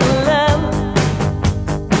you in love.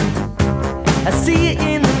 I see you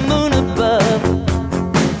in the moon above.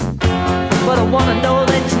 But I wanna know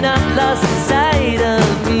that you're not lost sight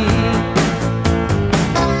of me.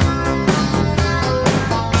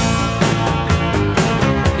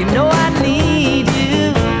 You know I need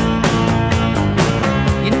you.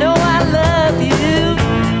 You know I love you.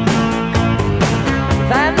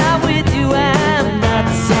 If I'm not with you, I'm not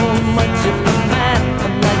so much of a man.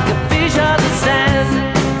 I'm like a fish on the sand.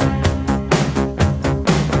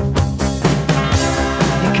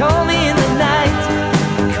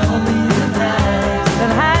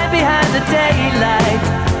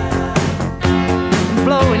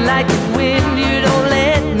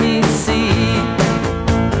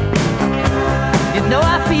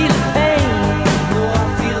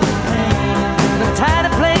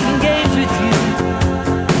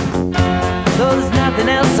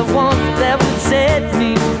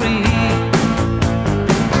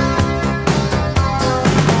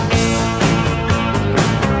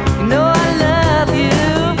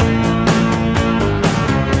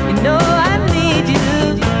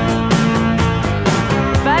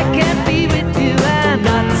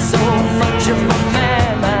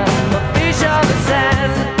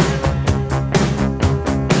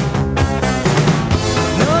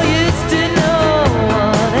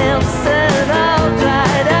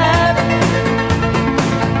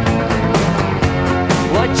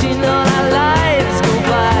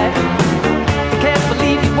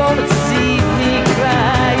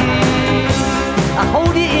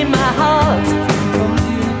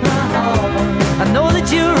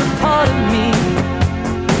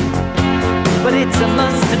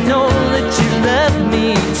 must have known that you loved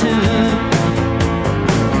me too.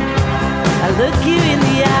 I look you in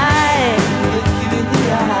the eye,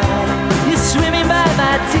 you're swimming by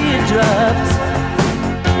my teardrops,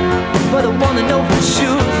 but I wanna know for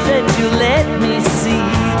sure that you let me see.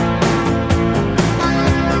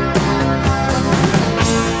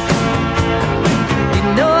 You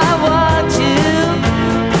know I want you,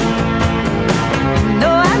 you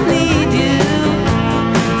know I need you.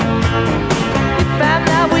 If I'm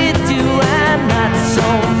not with you, I'm not so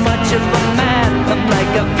much of a man. I'm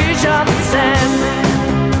like a fish on the sand.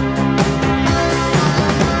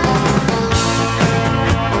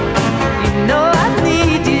 You know I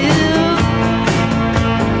need you,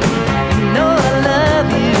 you know I love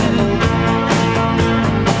you.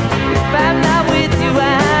 If I'm not with you,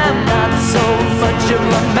 I'm not so much of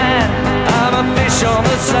a man. I'm a fish on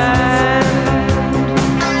the sand.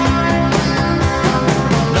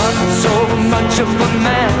 Not so much of a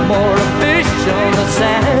man, more a fish on the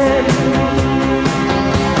sand.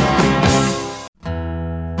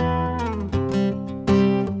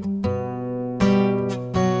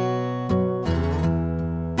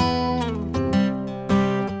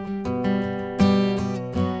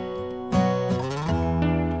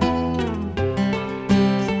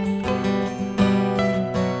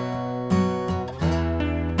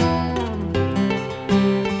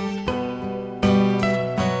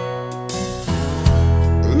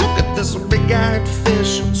 Look at this big-eyed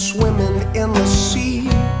fish swimming in the sea.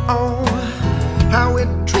 Oh, how it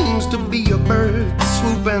dreams to be a bird,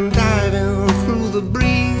 swooping, diving through the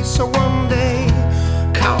breeze. So one day,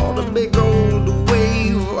 caught a big old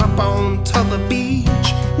wave up onto the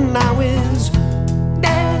beach. Now it's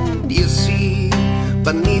dead, you see.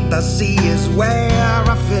 Beneath the sea is where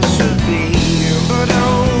a fish should be. But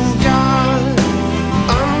oh God,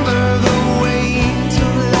 under the weight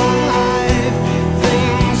of life,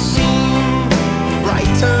 things seem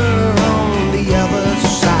brighter on the other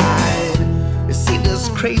side. You see, this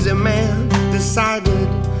crazy man decided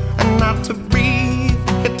not to breathe.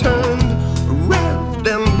 It turned red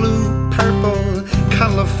and blue, purple,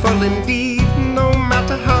 colorful indeed. No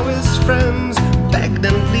matter how his friends begged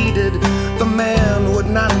and pleaded, the man would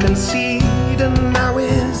not concede. And now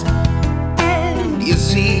is dead, you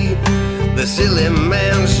see. The silly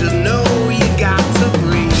man should know you got to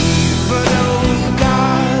breathe. But oh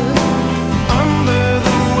God, under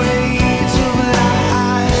the weight of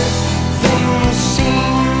life, things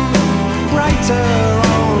seem brighter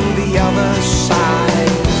on the other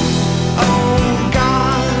side. Oh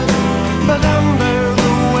God, but under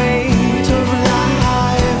the weight of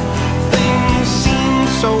life, things seem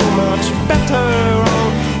so much better on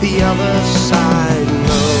the other side.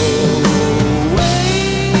 No way,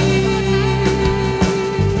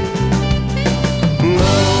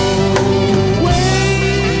 no way,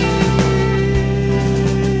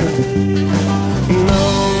 no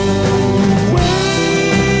way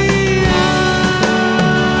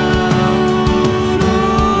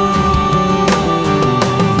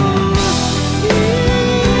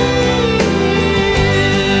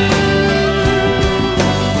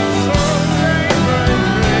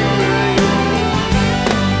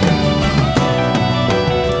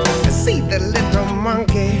See the little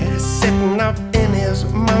monkey sitting up in his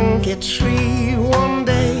monkey tree one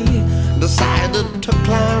day, decided to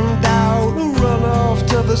climb down, run off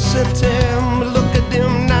to the city. Look at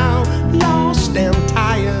him now, lost and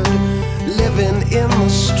tired, living in the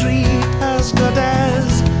street, as good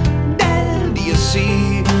as dead, you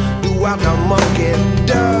see. Do what a monkey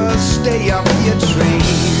does, stay up your tree.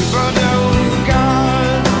 But oh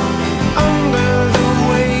God, under the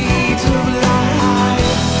weight of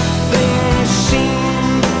life, things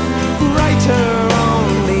seem brighter on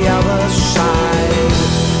the other side.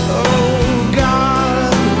 Oh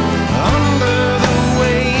God, under the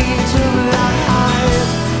weight of life,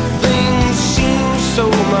 things seem so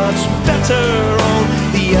much better on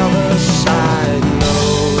the other side. No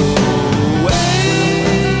way,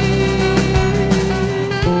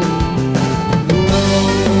 no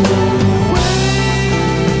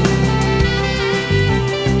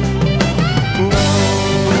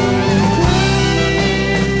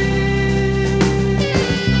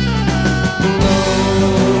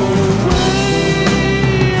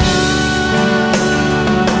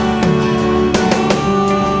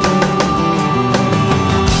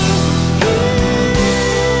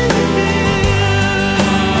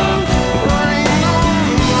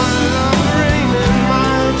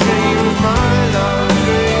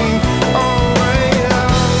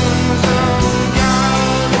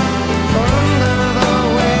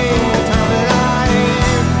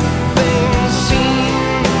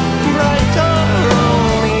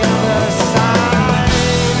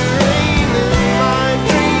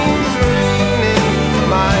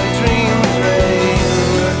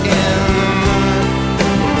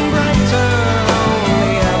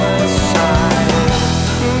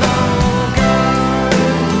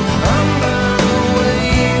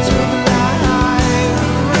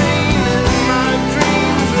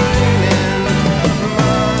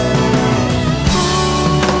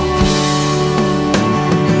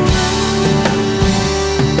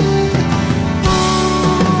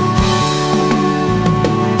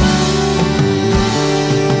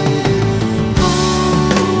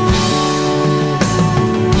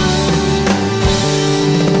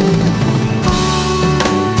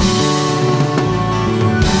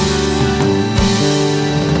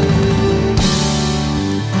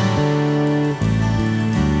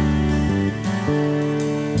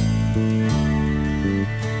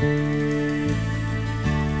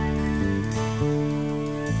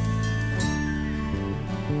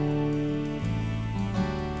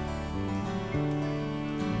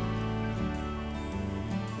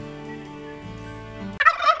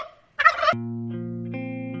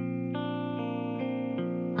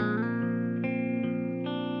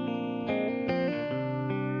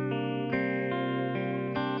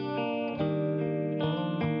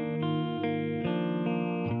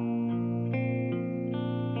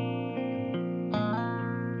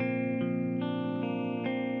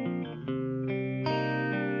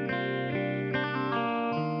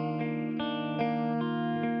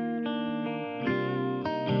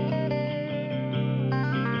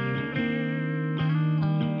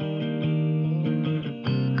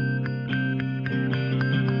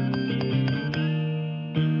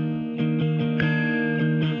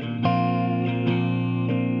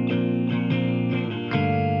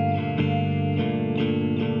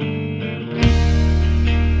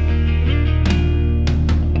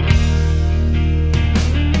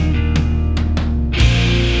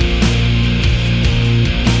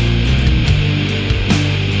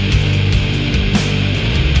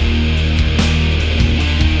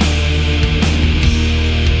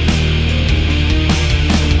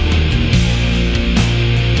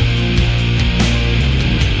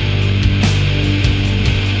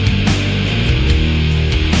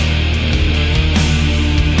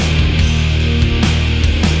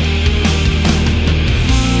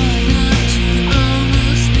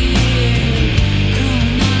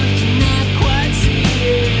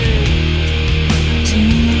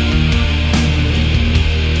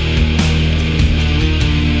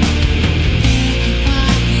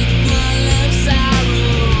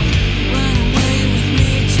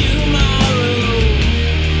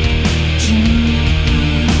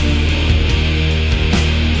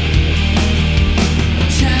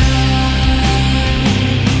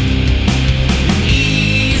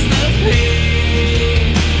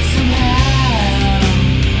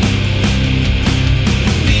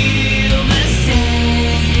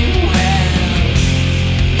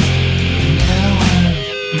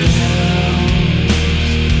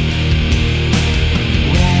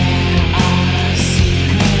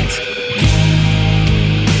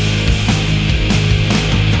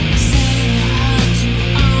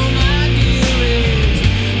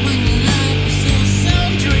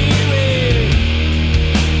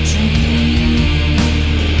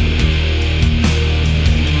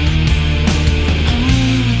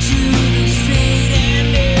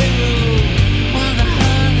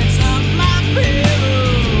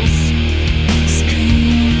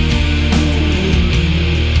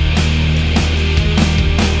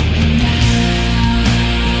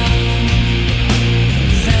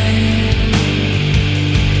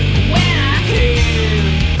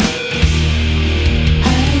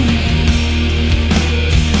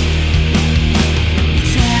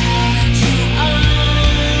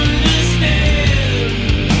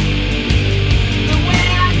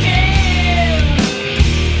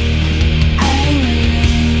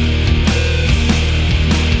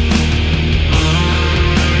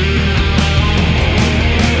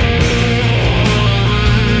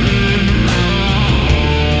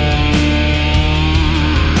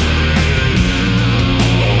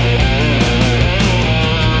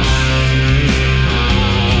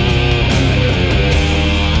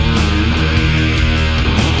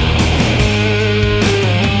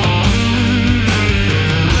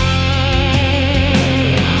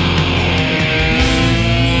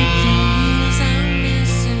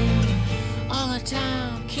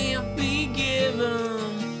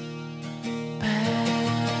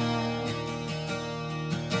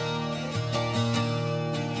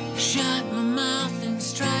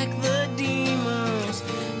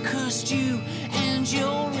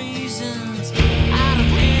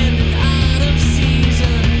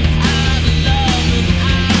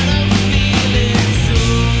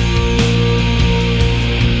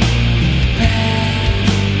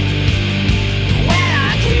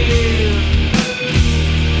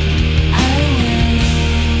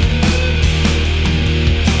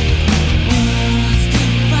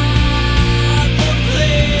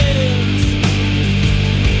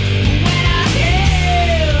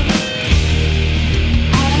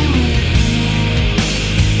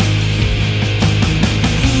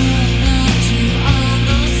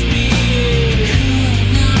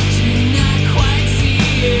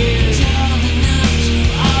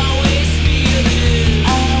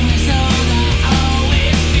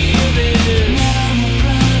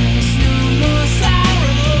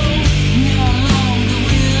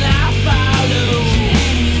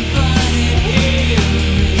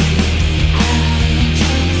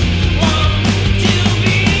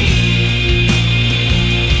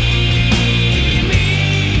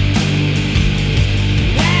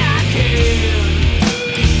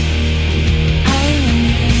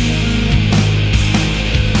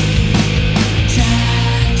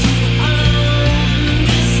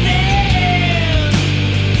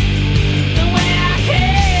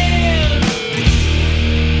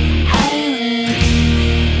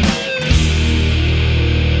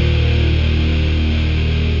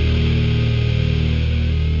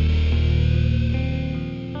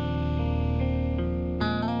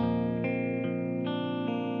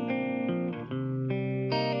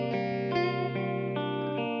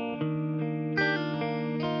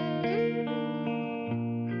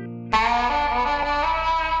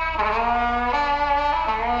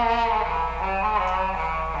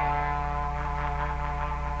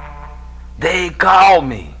call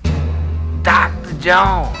me Dr.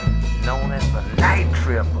 John, known as the Night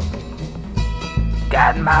Tripper.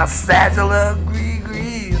 Got my satchel of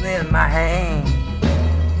gree-grees in my hand.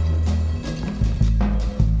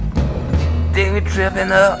 Dig me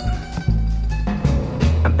tripping up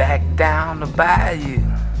and back down the bayou.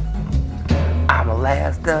 I'm the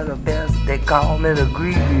last of the best, they call me the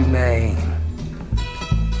gree-gree man.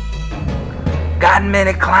 Got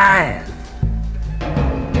many clients,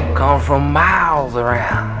 come from miles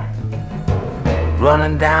around,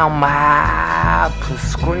 running down my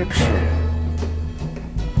prescription.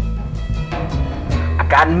 I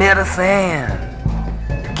got medicine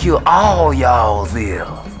to cure all y'all's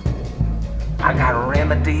ills. I got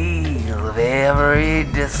remedies of every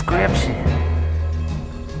description.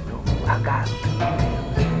 I got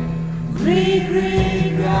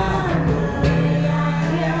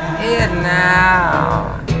it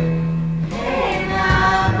now.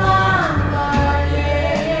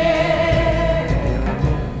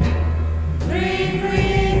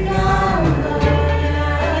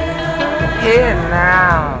 Here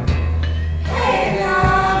now.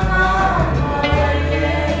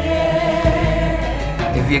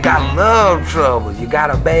 If you got love trouble, you got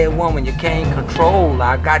a bad woman you can't control,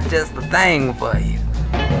 I got just the thing for you.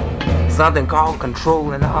 Something called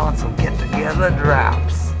controlling hearts and get together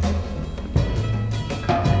drops.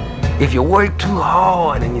 If you work too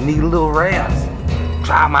hard and you need a little rest,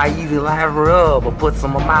 try my Easy Life Rub or put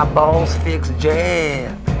some of my Boss Fix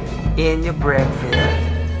jam in your breakfast.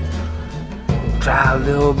 Try a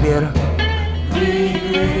little bit of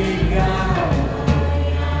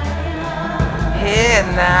here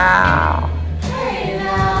now.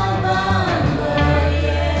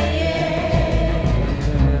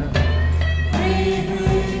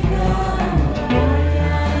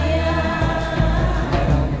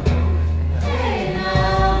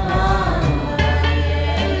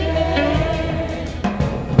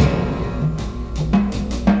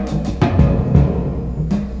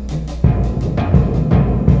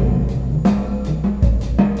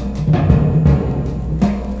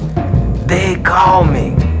 They call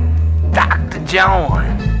me Dr.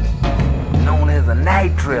 John, known as a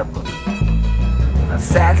night tripper. A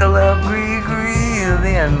satchel of gree-grees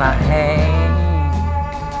in my hand.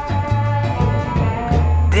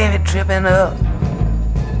 Then it tripping up,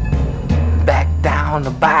 back down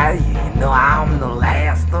the bayou. You know I'm the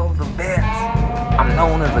last of the best. I'm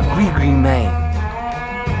known as a gree-gree man.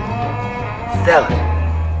 Selling.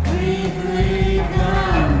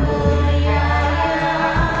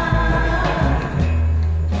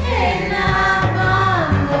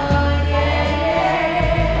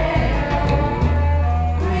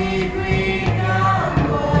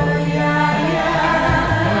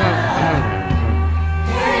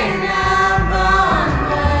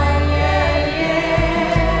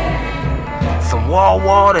 Wall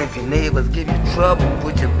water if your neighbors give you trouble.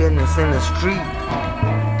 Put your business in the street.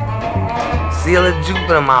 Seal of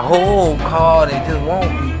Jupiter, my whole car, they just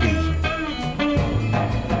won't be beat.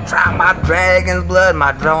 Try my dragon's blood,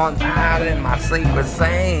 my drawn powder, and my sacred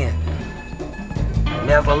sand.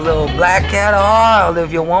 There's a little black cat oil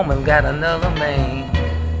if your woman got another man.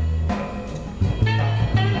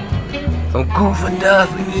 Some goofy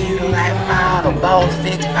dust, easy like powder, Boss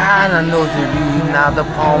Fix powder, I know you're reading out the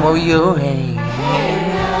palm of your hand.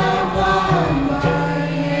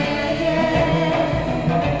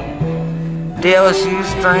 Devil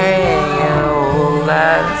shoestring and a whole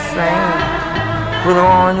lot of sand. Put her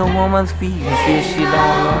on your woman's feet and see if she don't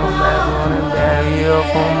run back on and bury her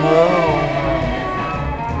from her.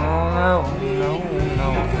 No, no, no, no.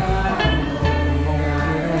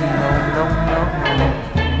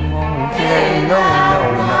 No,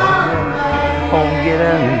 won't get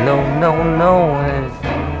her, no, no, no.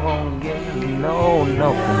 Won't get her, no, no, no.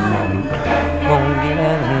 Won't get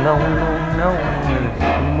her, no, no, no.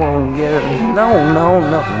 Won't get her, no, no,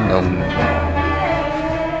 no, no, no.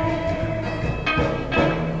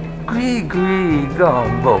 Gree, gree,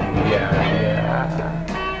 gumbo, yeah, yeah.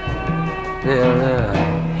 Yeah,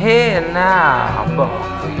 hey now,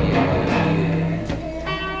 bumbo, yeah.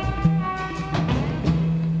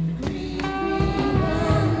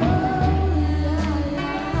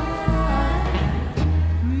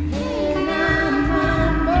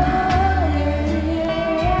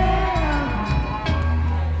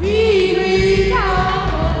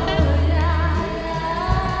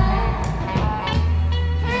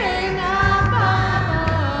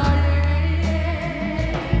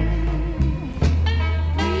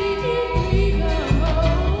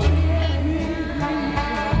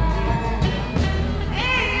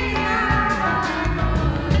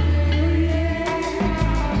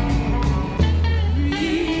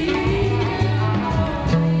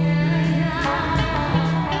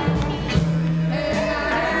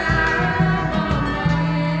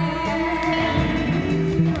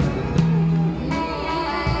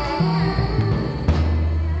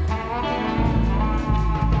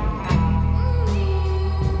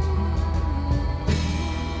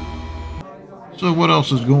 So what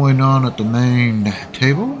else is going on at the main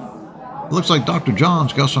table? It looks like Dr.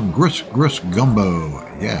 John's got some grist gumbo.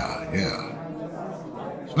 Yeah.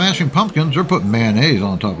 Smashing Pumpkins, they're putting mayonnaise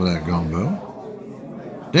on top of that gumbo.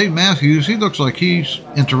 Dave Matthews, he looks like he's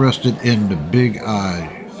interested in the big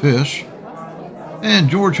eye fish. And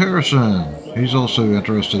George Harrison, he's also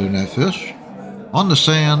interested in that fish. On the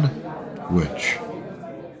sand, which...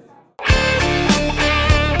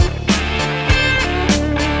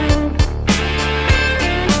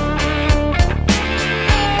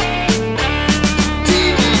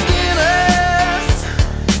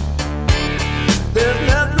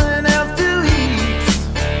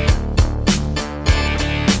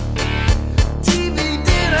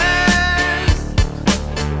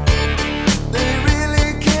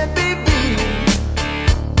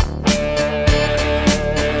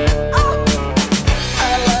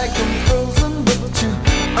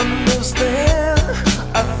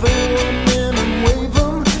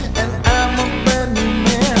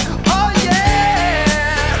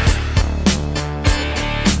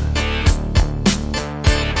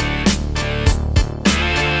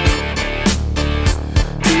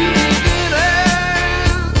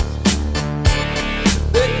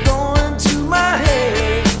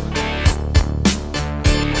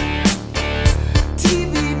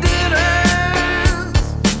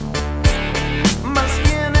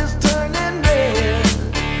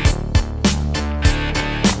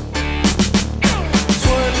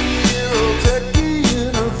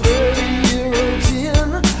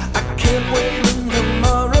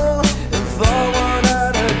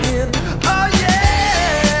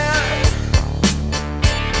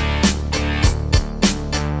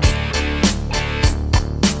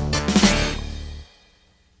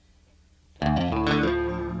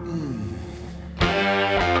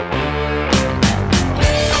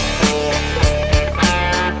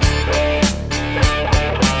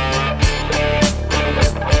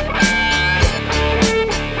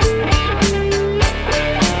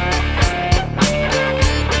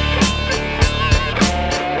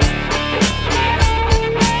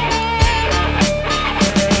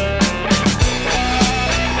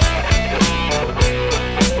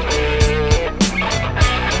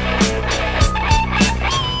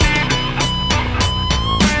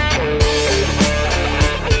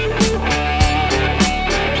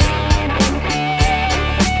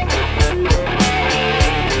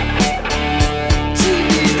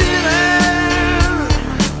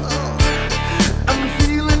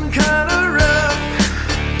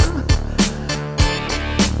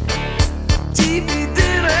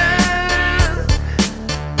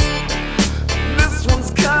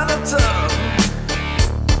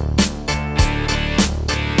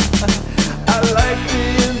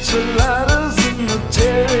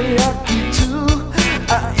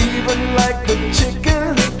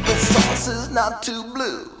 not too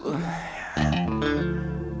blue.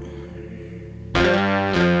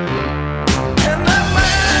 And that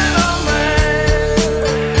man, oh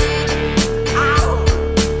man, ow,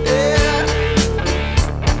 yeah.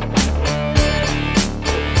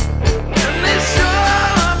 And they sure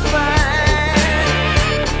are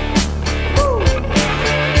fine. Woo.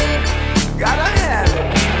 Gotta have it.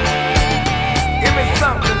 Give me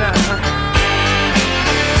something now.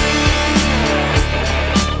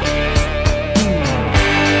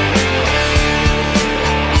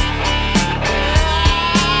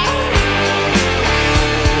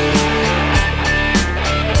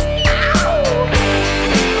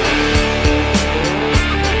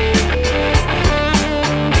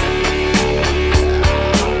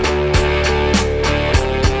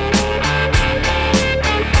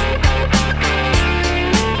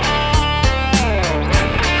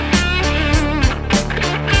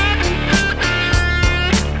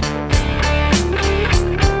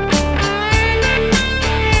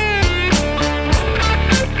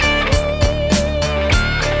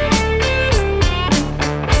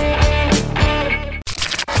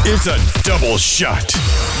 It's a double shot.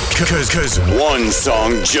 Cause one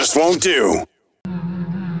song just won't do.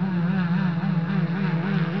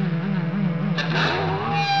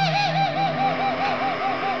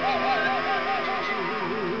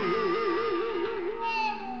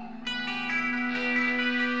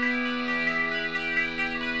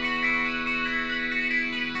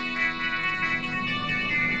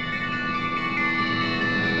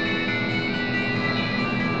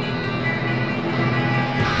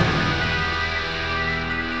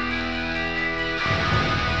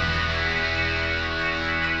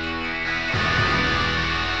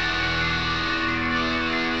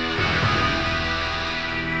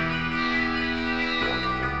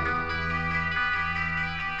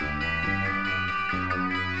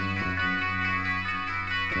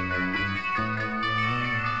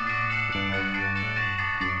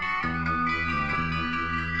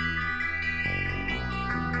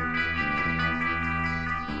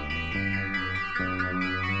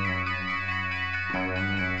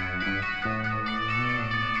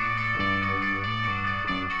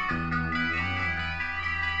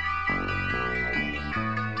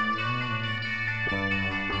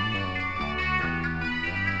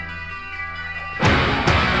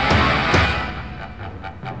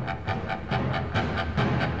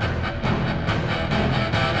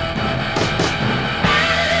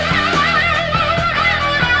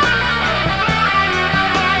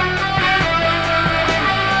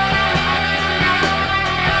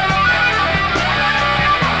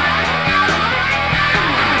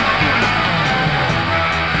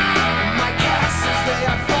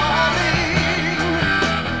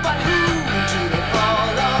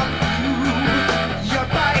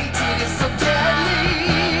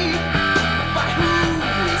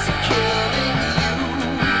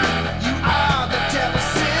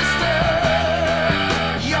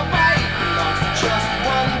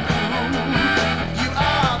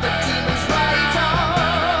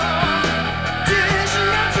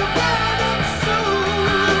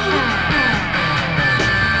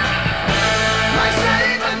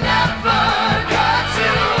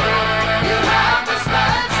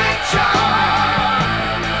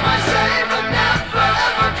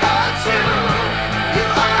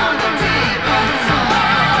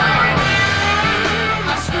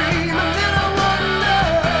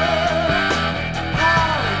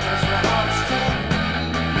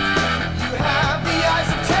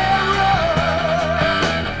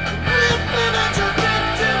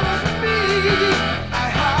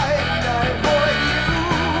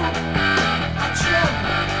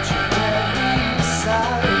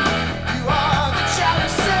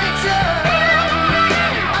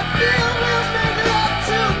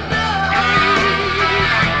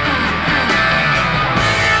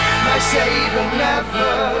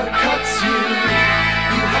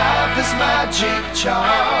 magic charm.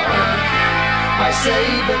 My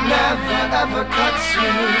saber never ever cuts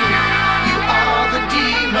you. You are the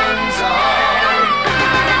demon's arm.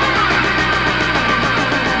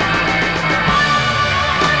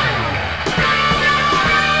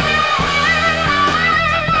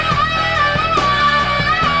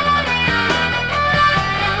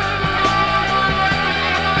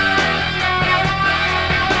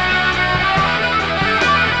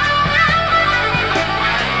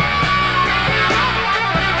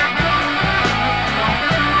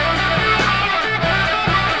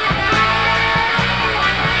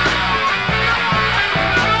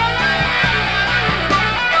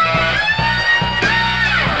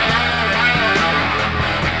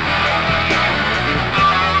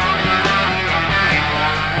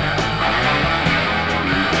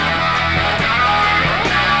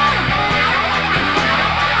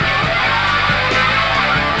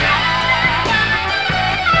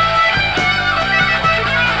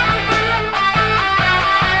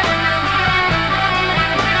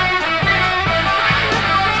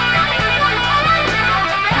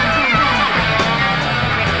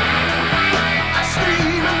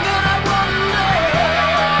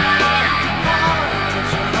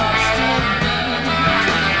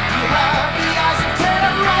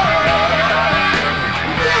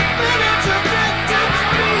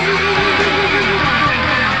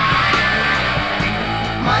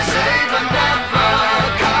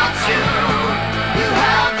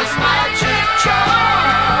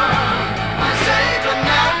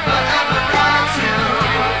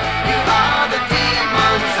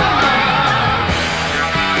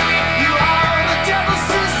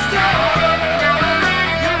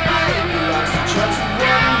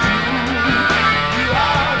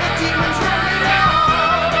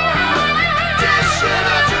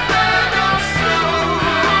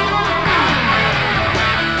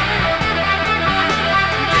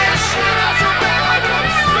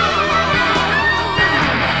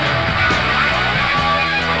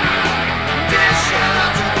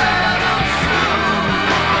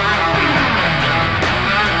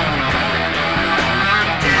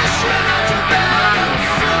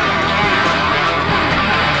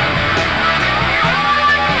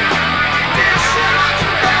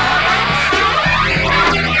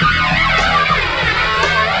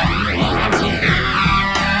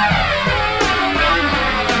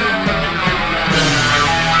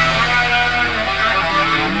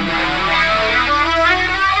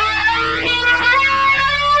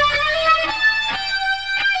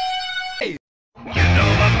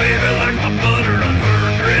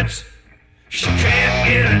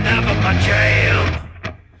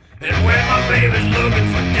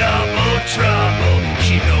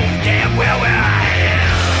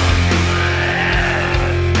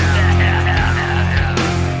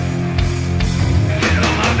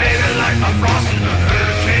 Frost in the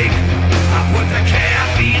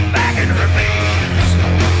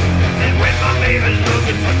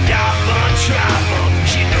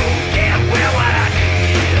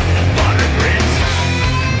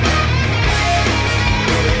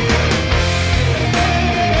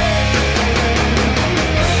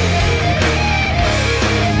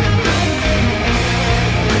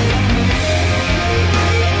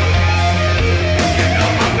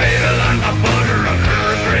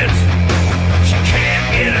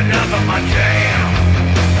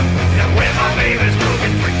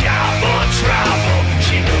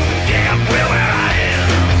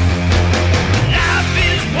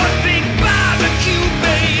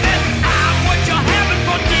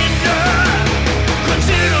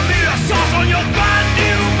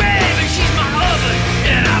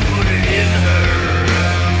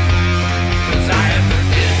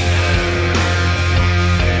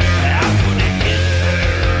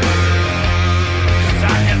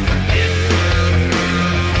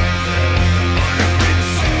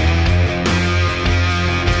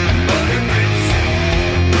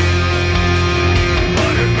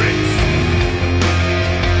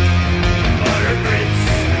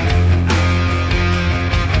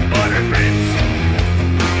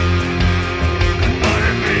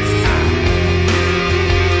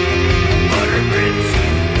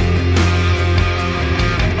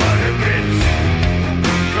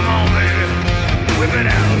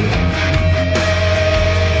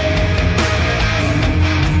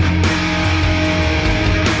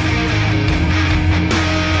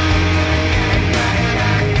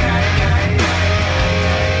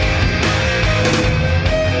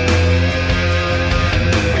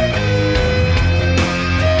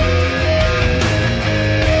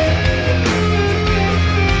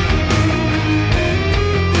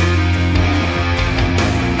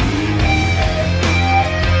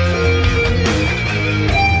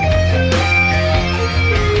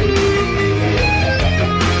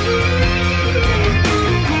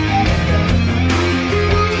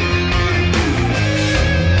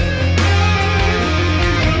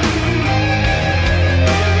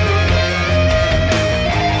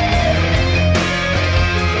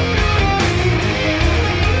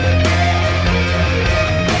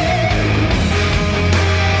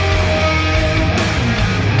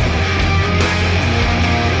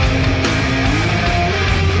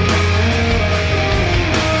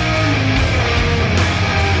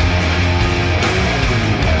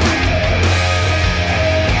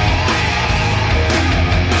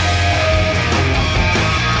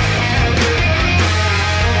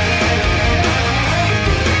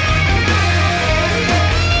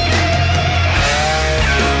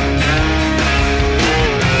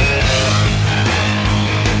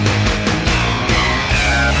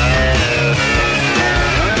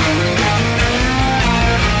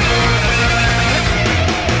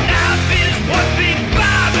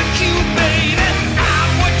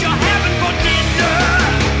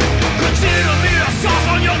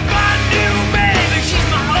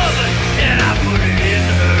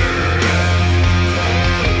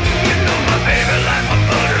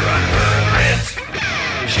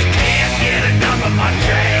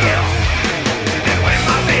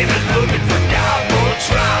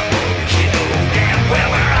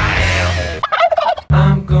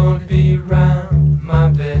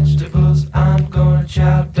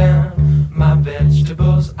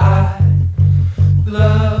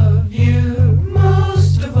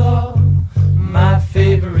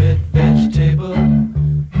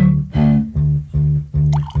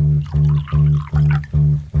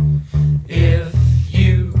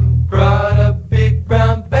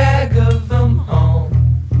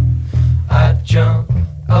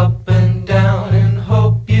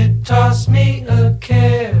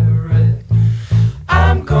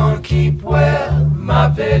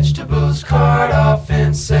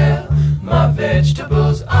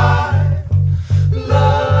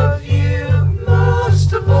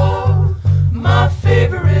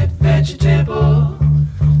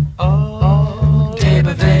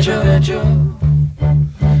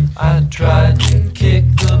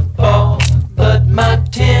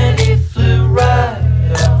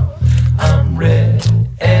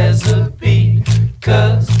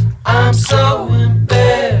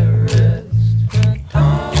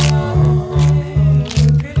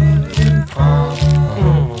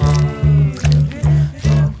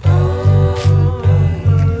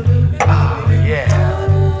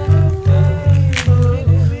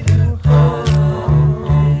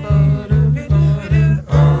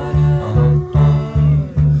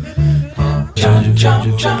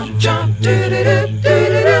jump, jump,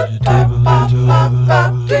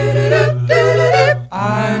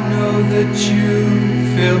 I know that you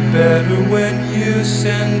feel better when you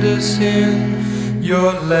send us in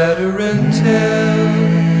your letter and tell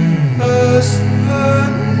us the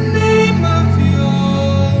name of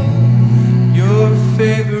your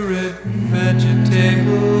favorite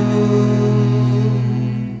vegetable.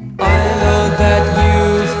 I know that you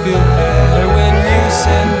feel better when you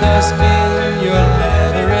send us in your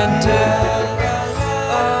letter and tell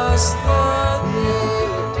us the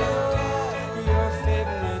name of your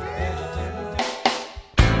favorite vegetable.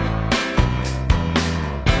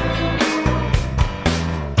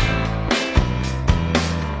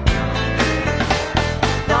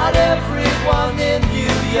 Not everyone in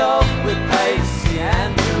New York with Pacey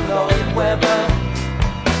and Lloyd Webber.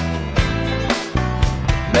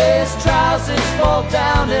 May his trousers fall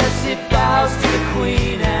down as he bows to the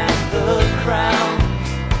Queen and the crown.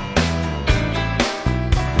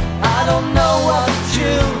 I don't know what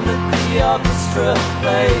tune that the orchestra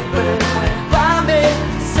played, but it went by me,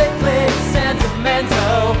 sickly,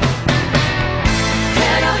 sentimental.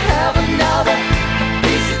 Can I have another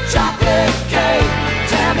piece of chocolate cake?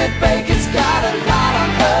 Tammy Baker's got a lot on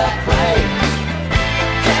her plate.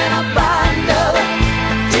 Can I buy another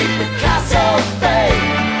cheap Picasso fade?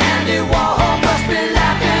 Andy Warhol must be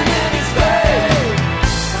laughing in his grave.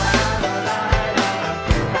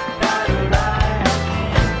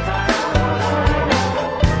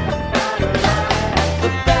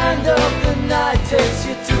 The band of the night takes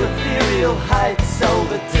you to ethereal heights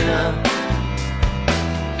over dinner.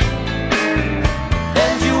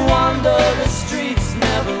 And you wander the streets,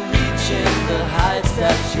 never reaching the heights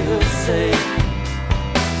that you seek.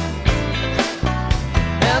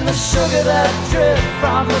 And the sugar that dripped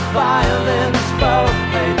from the violin's bow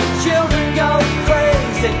made the children go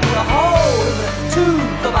crazy through the hole in the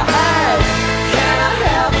tooth of a hag. Can I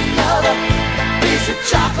have another piece of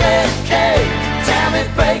chocolate cake? Tammy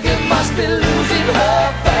Baker must be losing her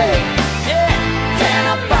faith. Yeah. Can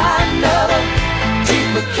I buy another cheap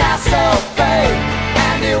Picasso fade?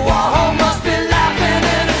 Andy Warhol must be laughing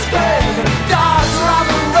in his grave. Dogs are on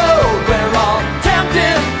the road, we're all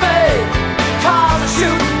tempting fate. Cars are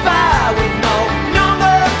shooting by with no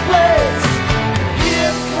number plates.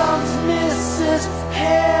 Here comes Mrs.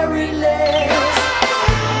 Harry Lace.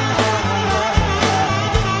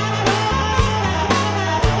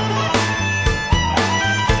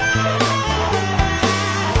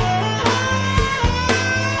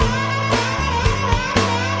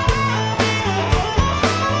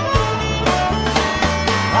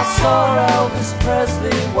 I saw Elvis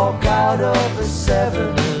Presley walk out of a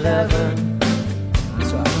 7-Eleven.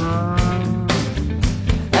 That's right.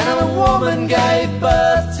 And a woman gave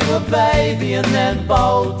birth to a baby and then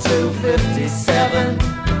bowled to 57.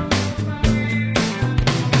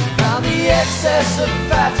 Now the excess of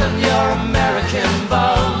fat on your American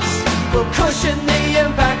bones will cushion the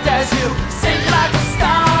impact as you sink like a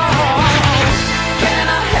stone. Can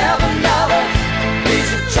I have another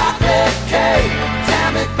piece of chocolate cake?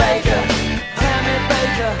 Tammy Baker, Tammy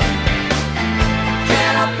Baker.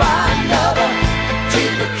 Can I buy another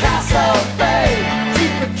cheap Picasso fade?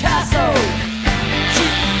 Cheap Picasso,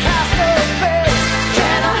 cheap Picasso fade.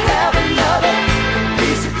 Can I have another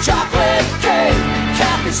piece of chocolate cake?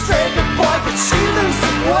 Kathy Straker, boy, could she lose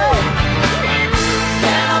some weight?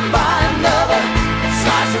 Can I buy another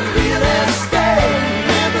slice of real estate?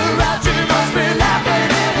 Liberace must be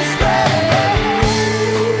laughing in his grave.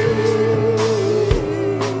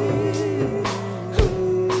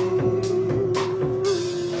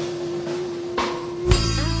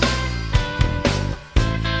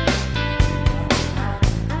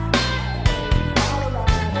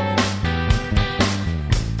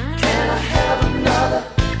 Can I have another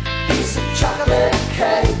piece of chocolate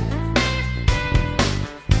cake?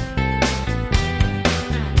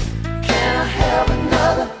 Can I have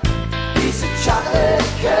another piece of chocolate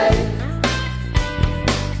cake?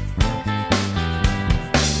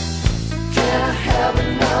 Can I have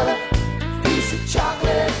another piece of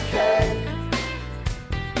chocolate cake?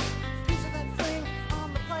 Piece of that thing on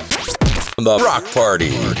the plate. The Rock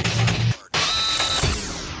Party.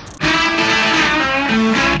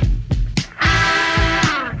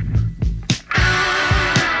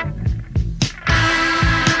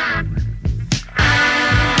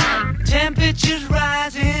 Temperatures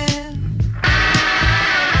rising,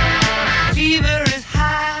 fever is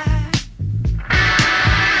high.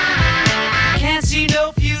 Can't see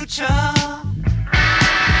no future,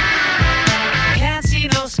 can't see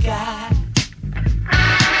no sky.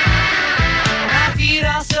 My feet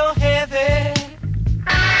are so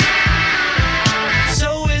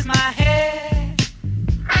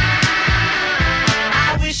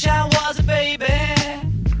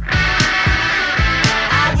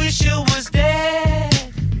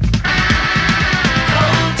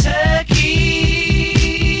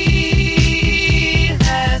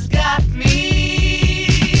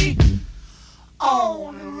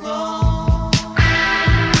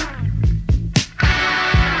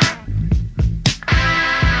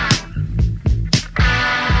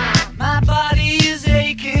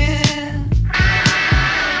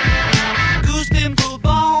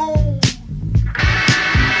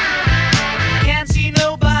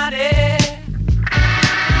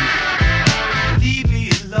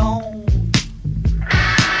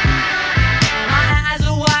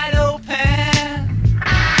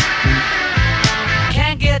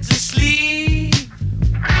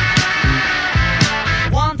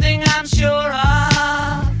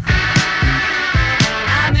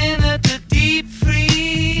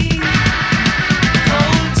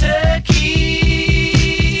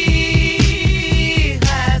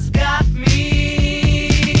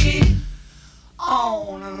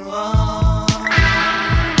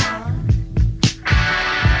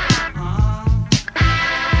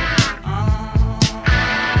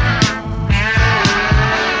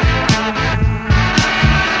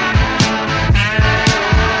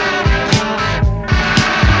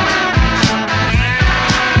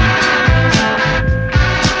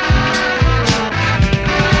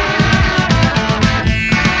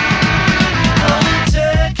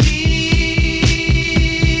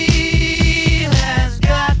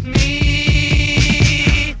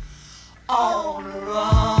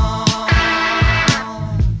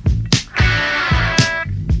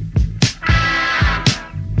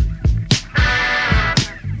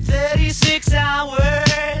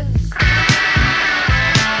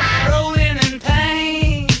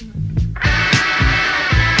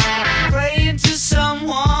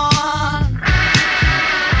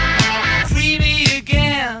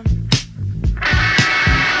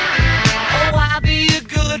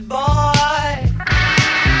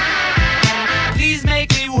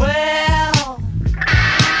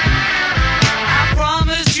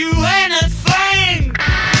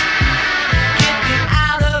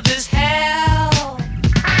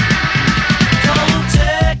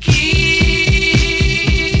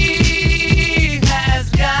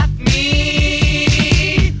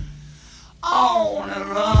and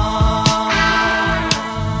run.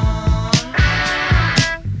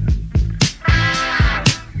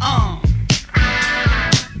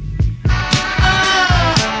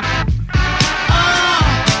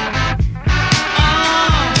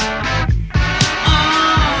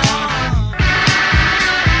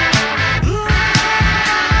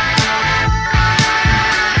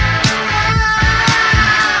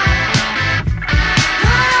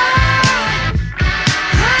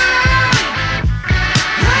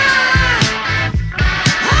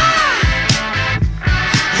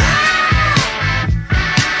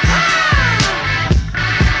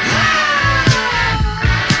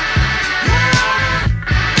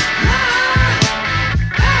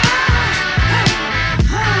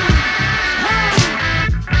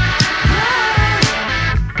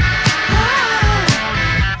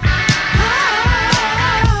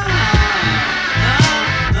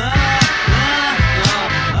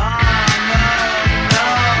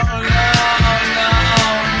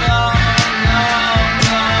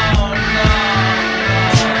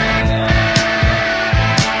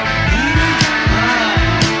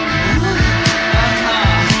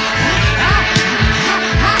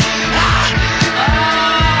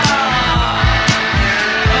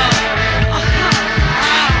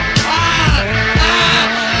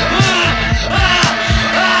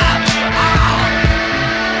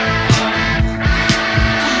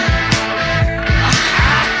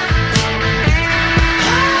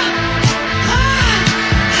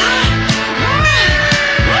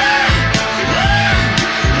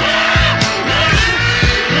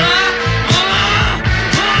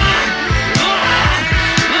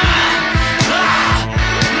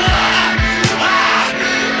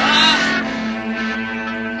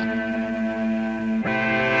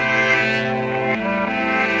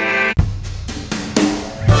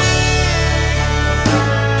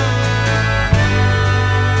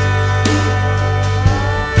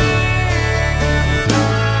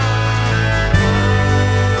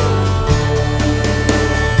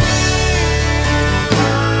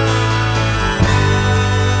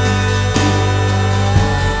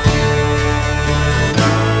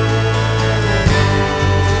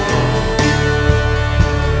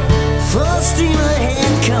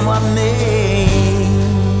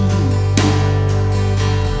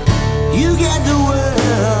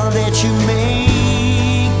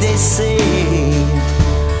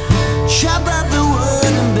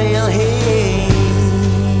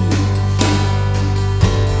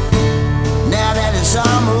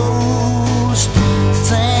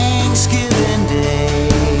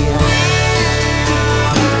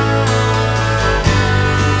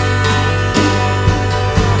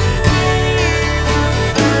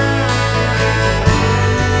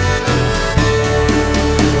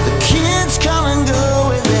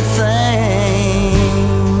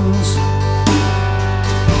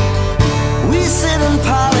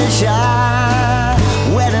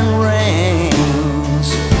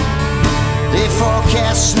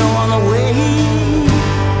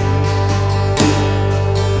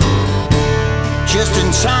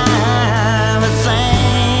 time of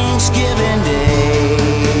Thanksgiving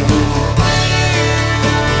Day.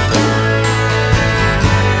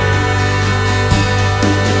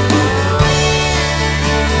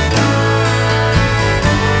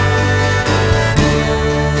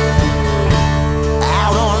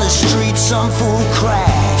 Out on the street, some fool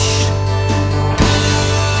crashed,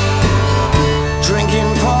 drinking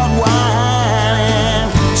port wine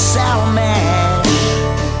and sour mash.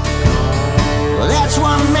 Well, that's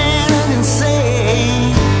one man who can say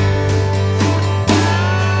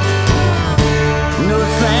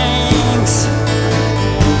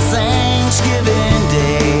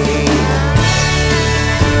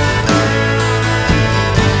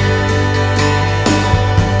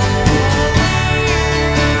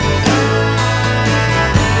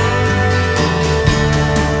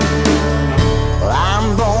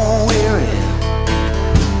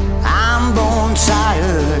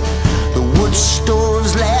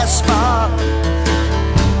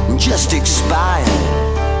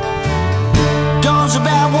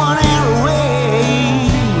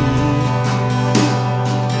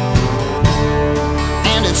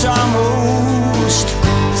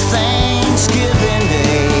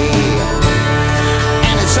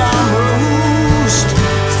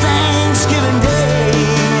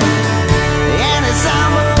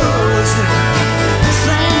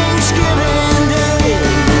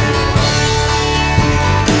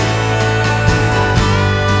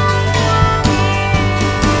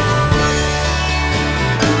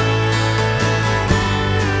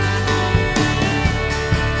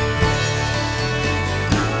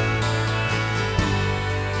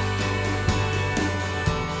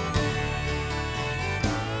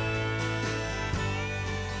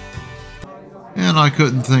And I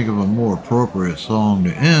couldn't think of a more appropriate song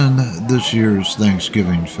to end this year's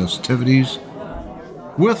Thanksgiving festivities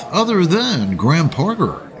with other than Graham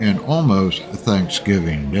Parker and Almost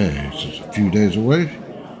Thanksgiving Day. It's just a few days away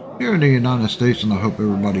here in the United States, and I hope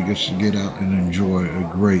everybody gets to get out and enjoy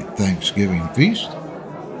a great Thanksgiving feast.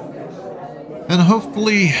 And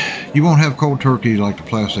hopefully you won't have cold turkey like the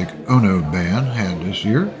Plastic Ono Band had this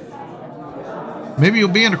year. Maybe you'll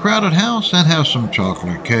be in a crowded house and have some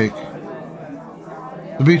chocolate cake.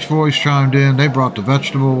 The Beach Boys chimed in. They brought the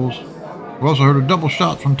vegetables. We also heard a double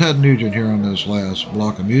shot from Ted Nugent here on this last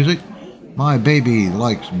block of music. My Baby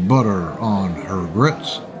Likes Butter on Her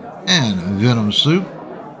Grits and Venom Soup.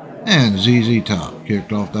 And ZZ Top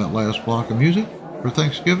kicked off that last block of music for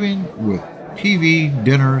Thanksgiving with TV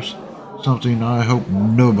dinners, something I hope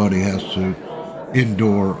nobody has to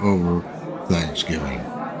endure over Thanksgiving.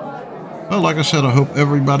 Well, like I said, I hope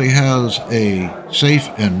everybody has a safe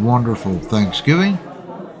and wonderful Thanksgiving.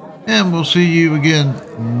 And we'll see you again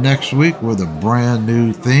next week with a brand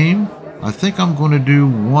new theme. I think I'm going to do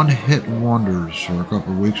one-hit wonders for a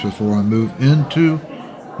couple of weeks before I move into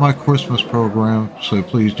my Christmas program, so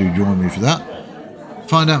please do join me for that.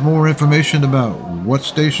 Find out more information about what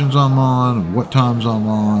stations I'm on, what times I'm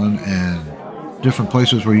on, and different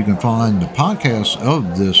places where you can find the podcast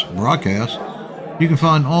of this broadcast. You can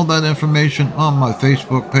find all that information on my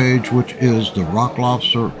Facebook page, which is The Rock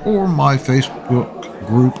Lobster, or my Facebook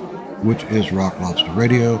group, which is Rock Lobster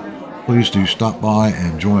Radio. Please do stop by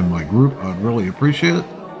and join my group. I'd really appreciate it.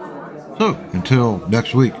 So, until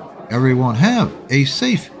next week, everyone have a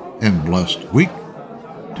safe and blessed week.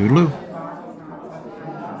 Toodaloo.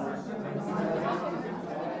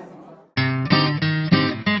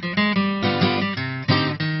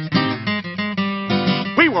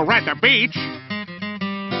 We were at the beach.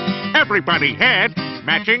 Everybody had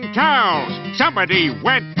matching towels. Somebody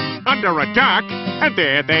went under a dock, and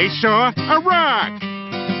there they saw a rock.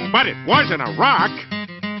 But it wasn't a rock.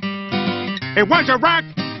 It was a rock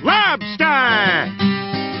lobster.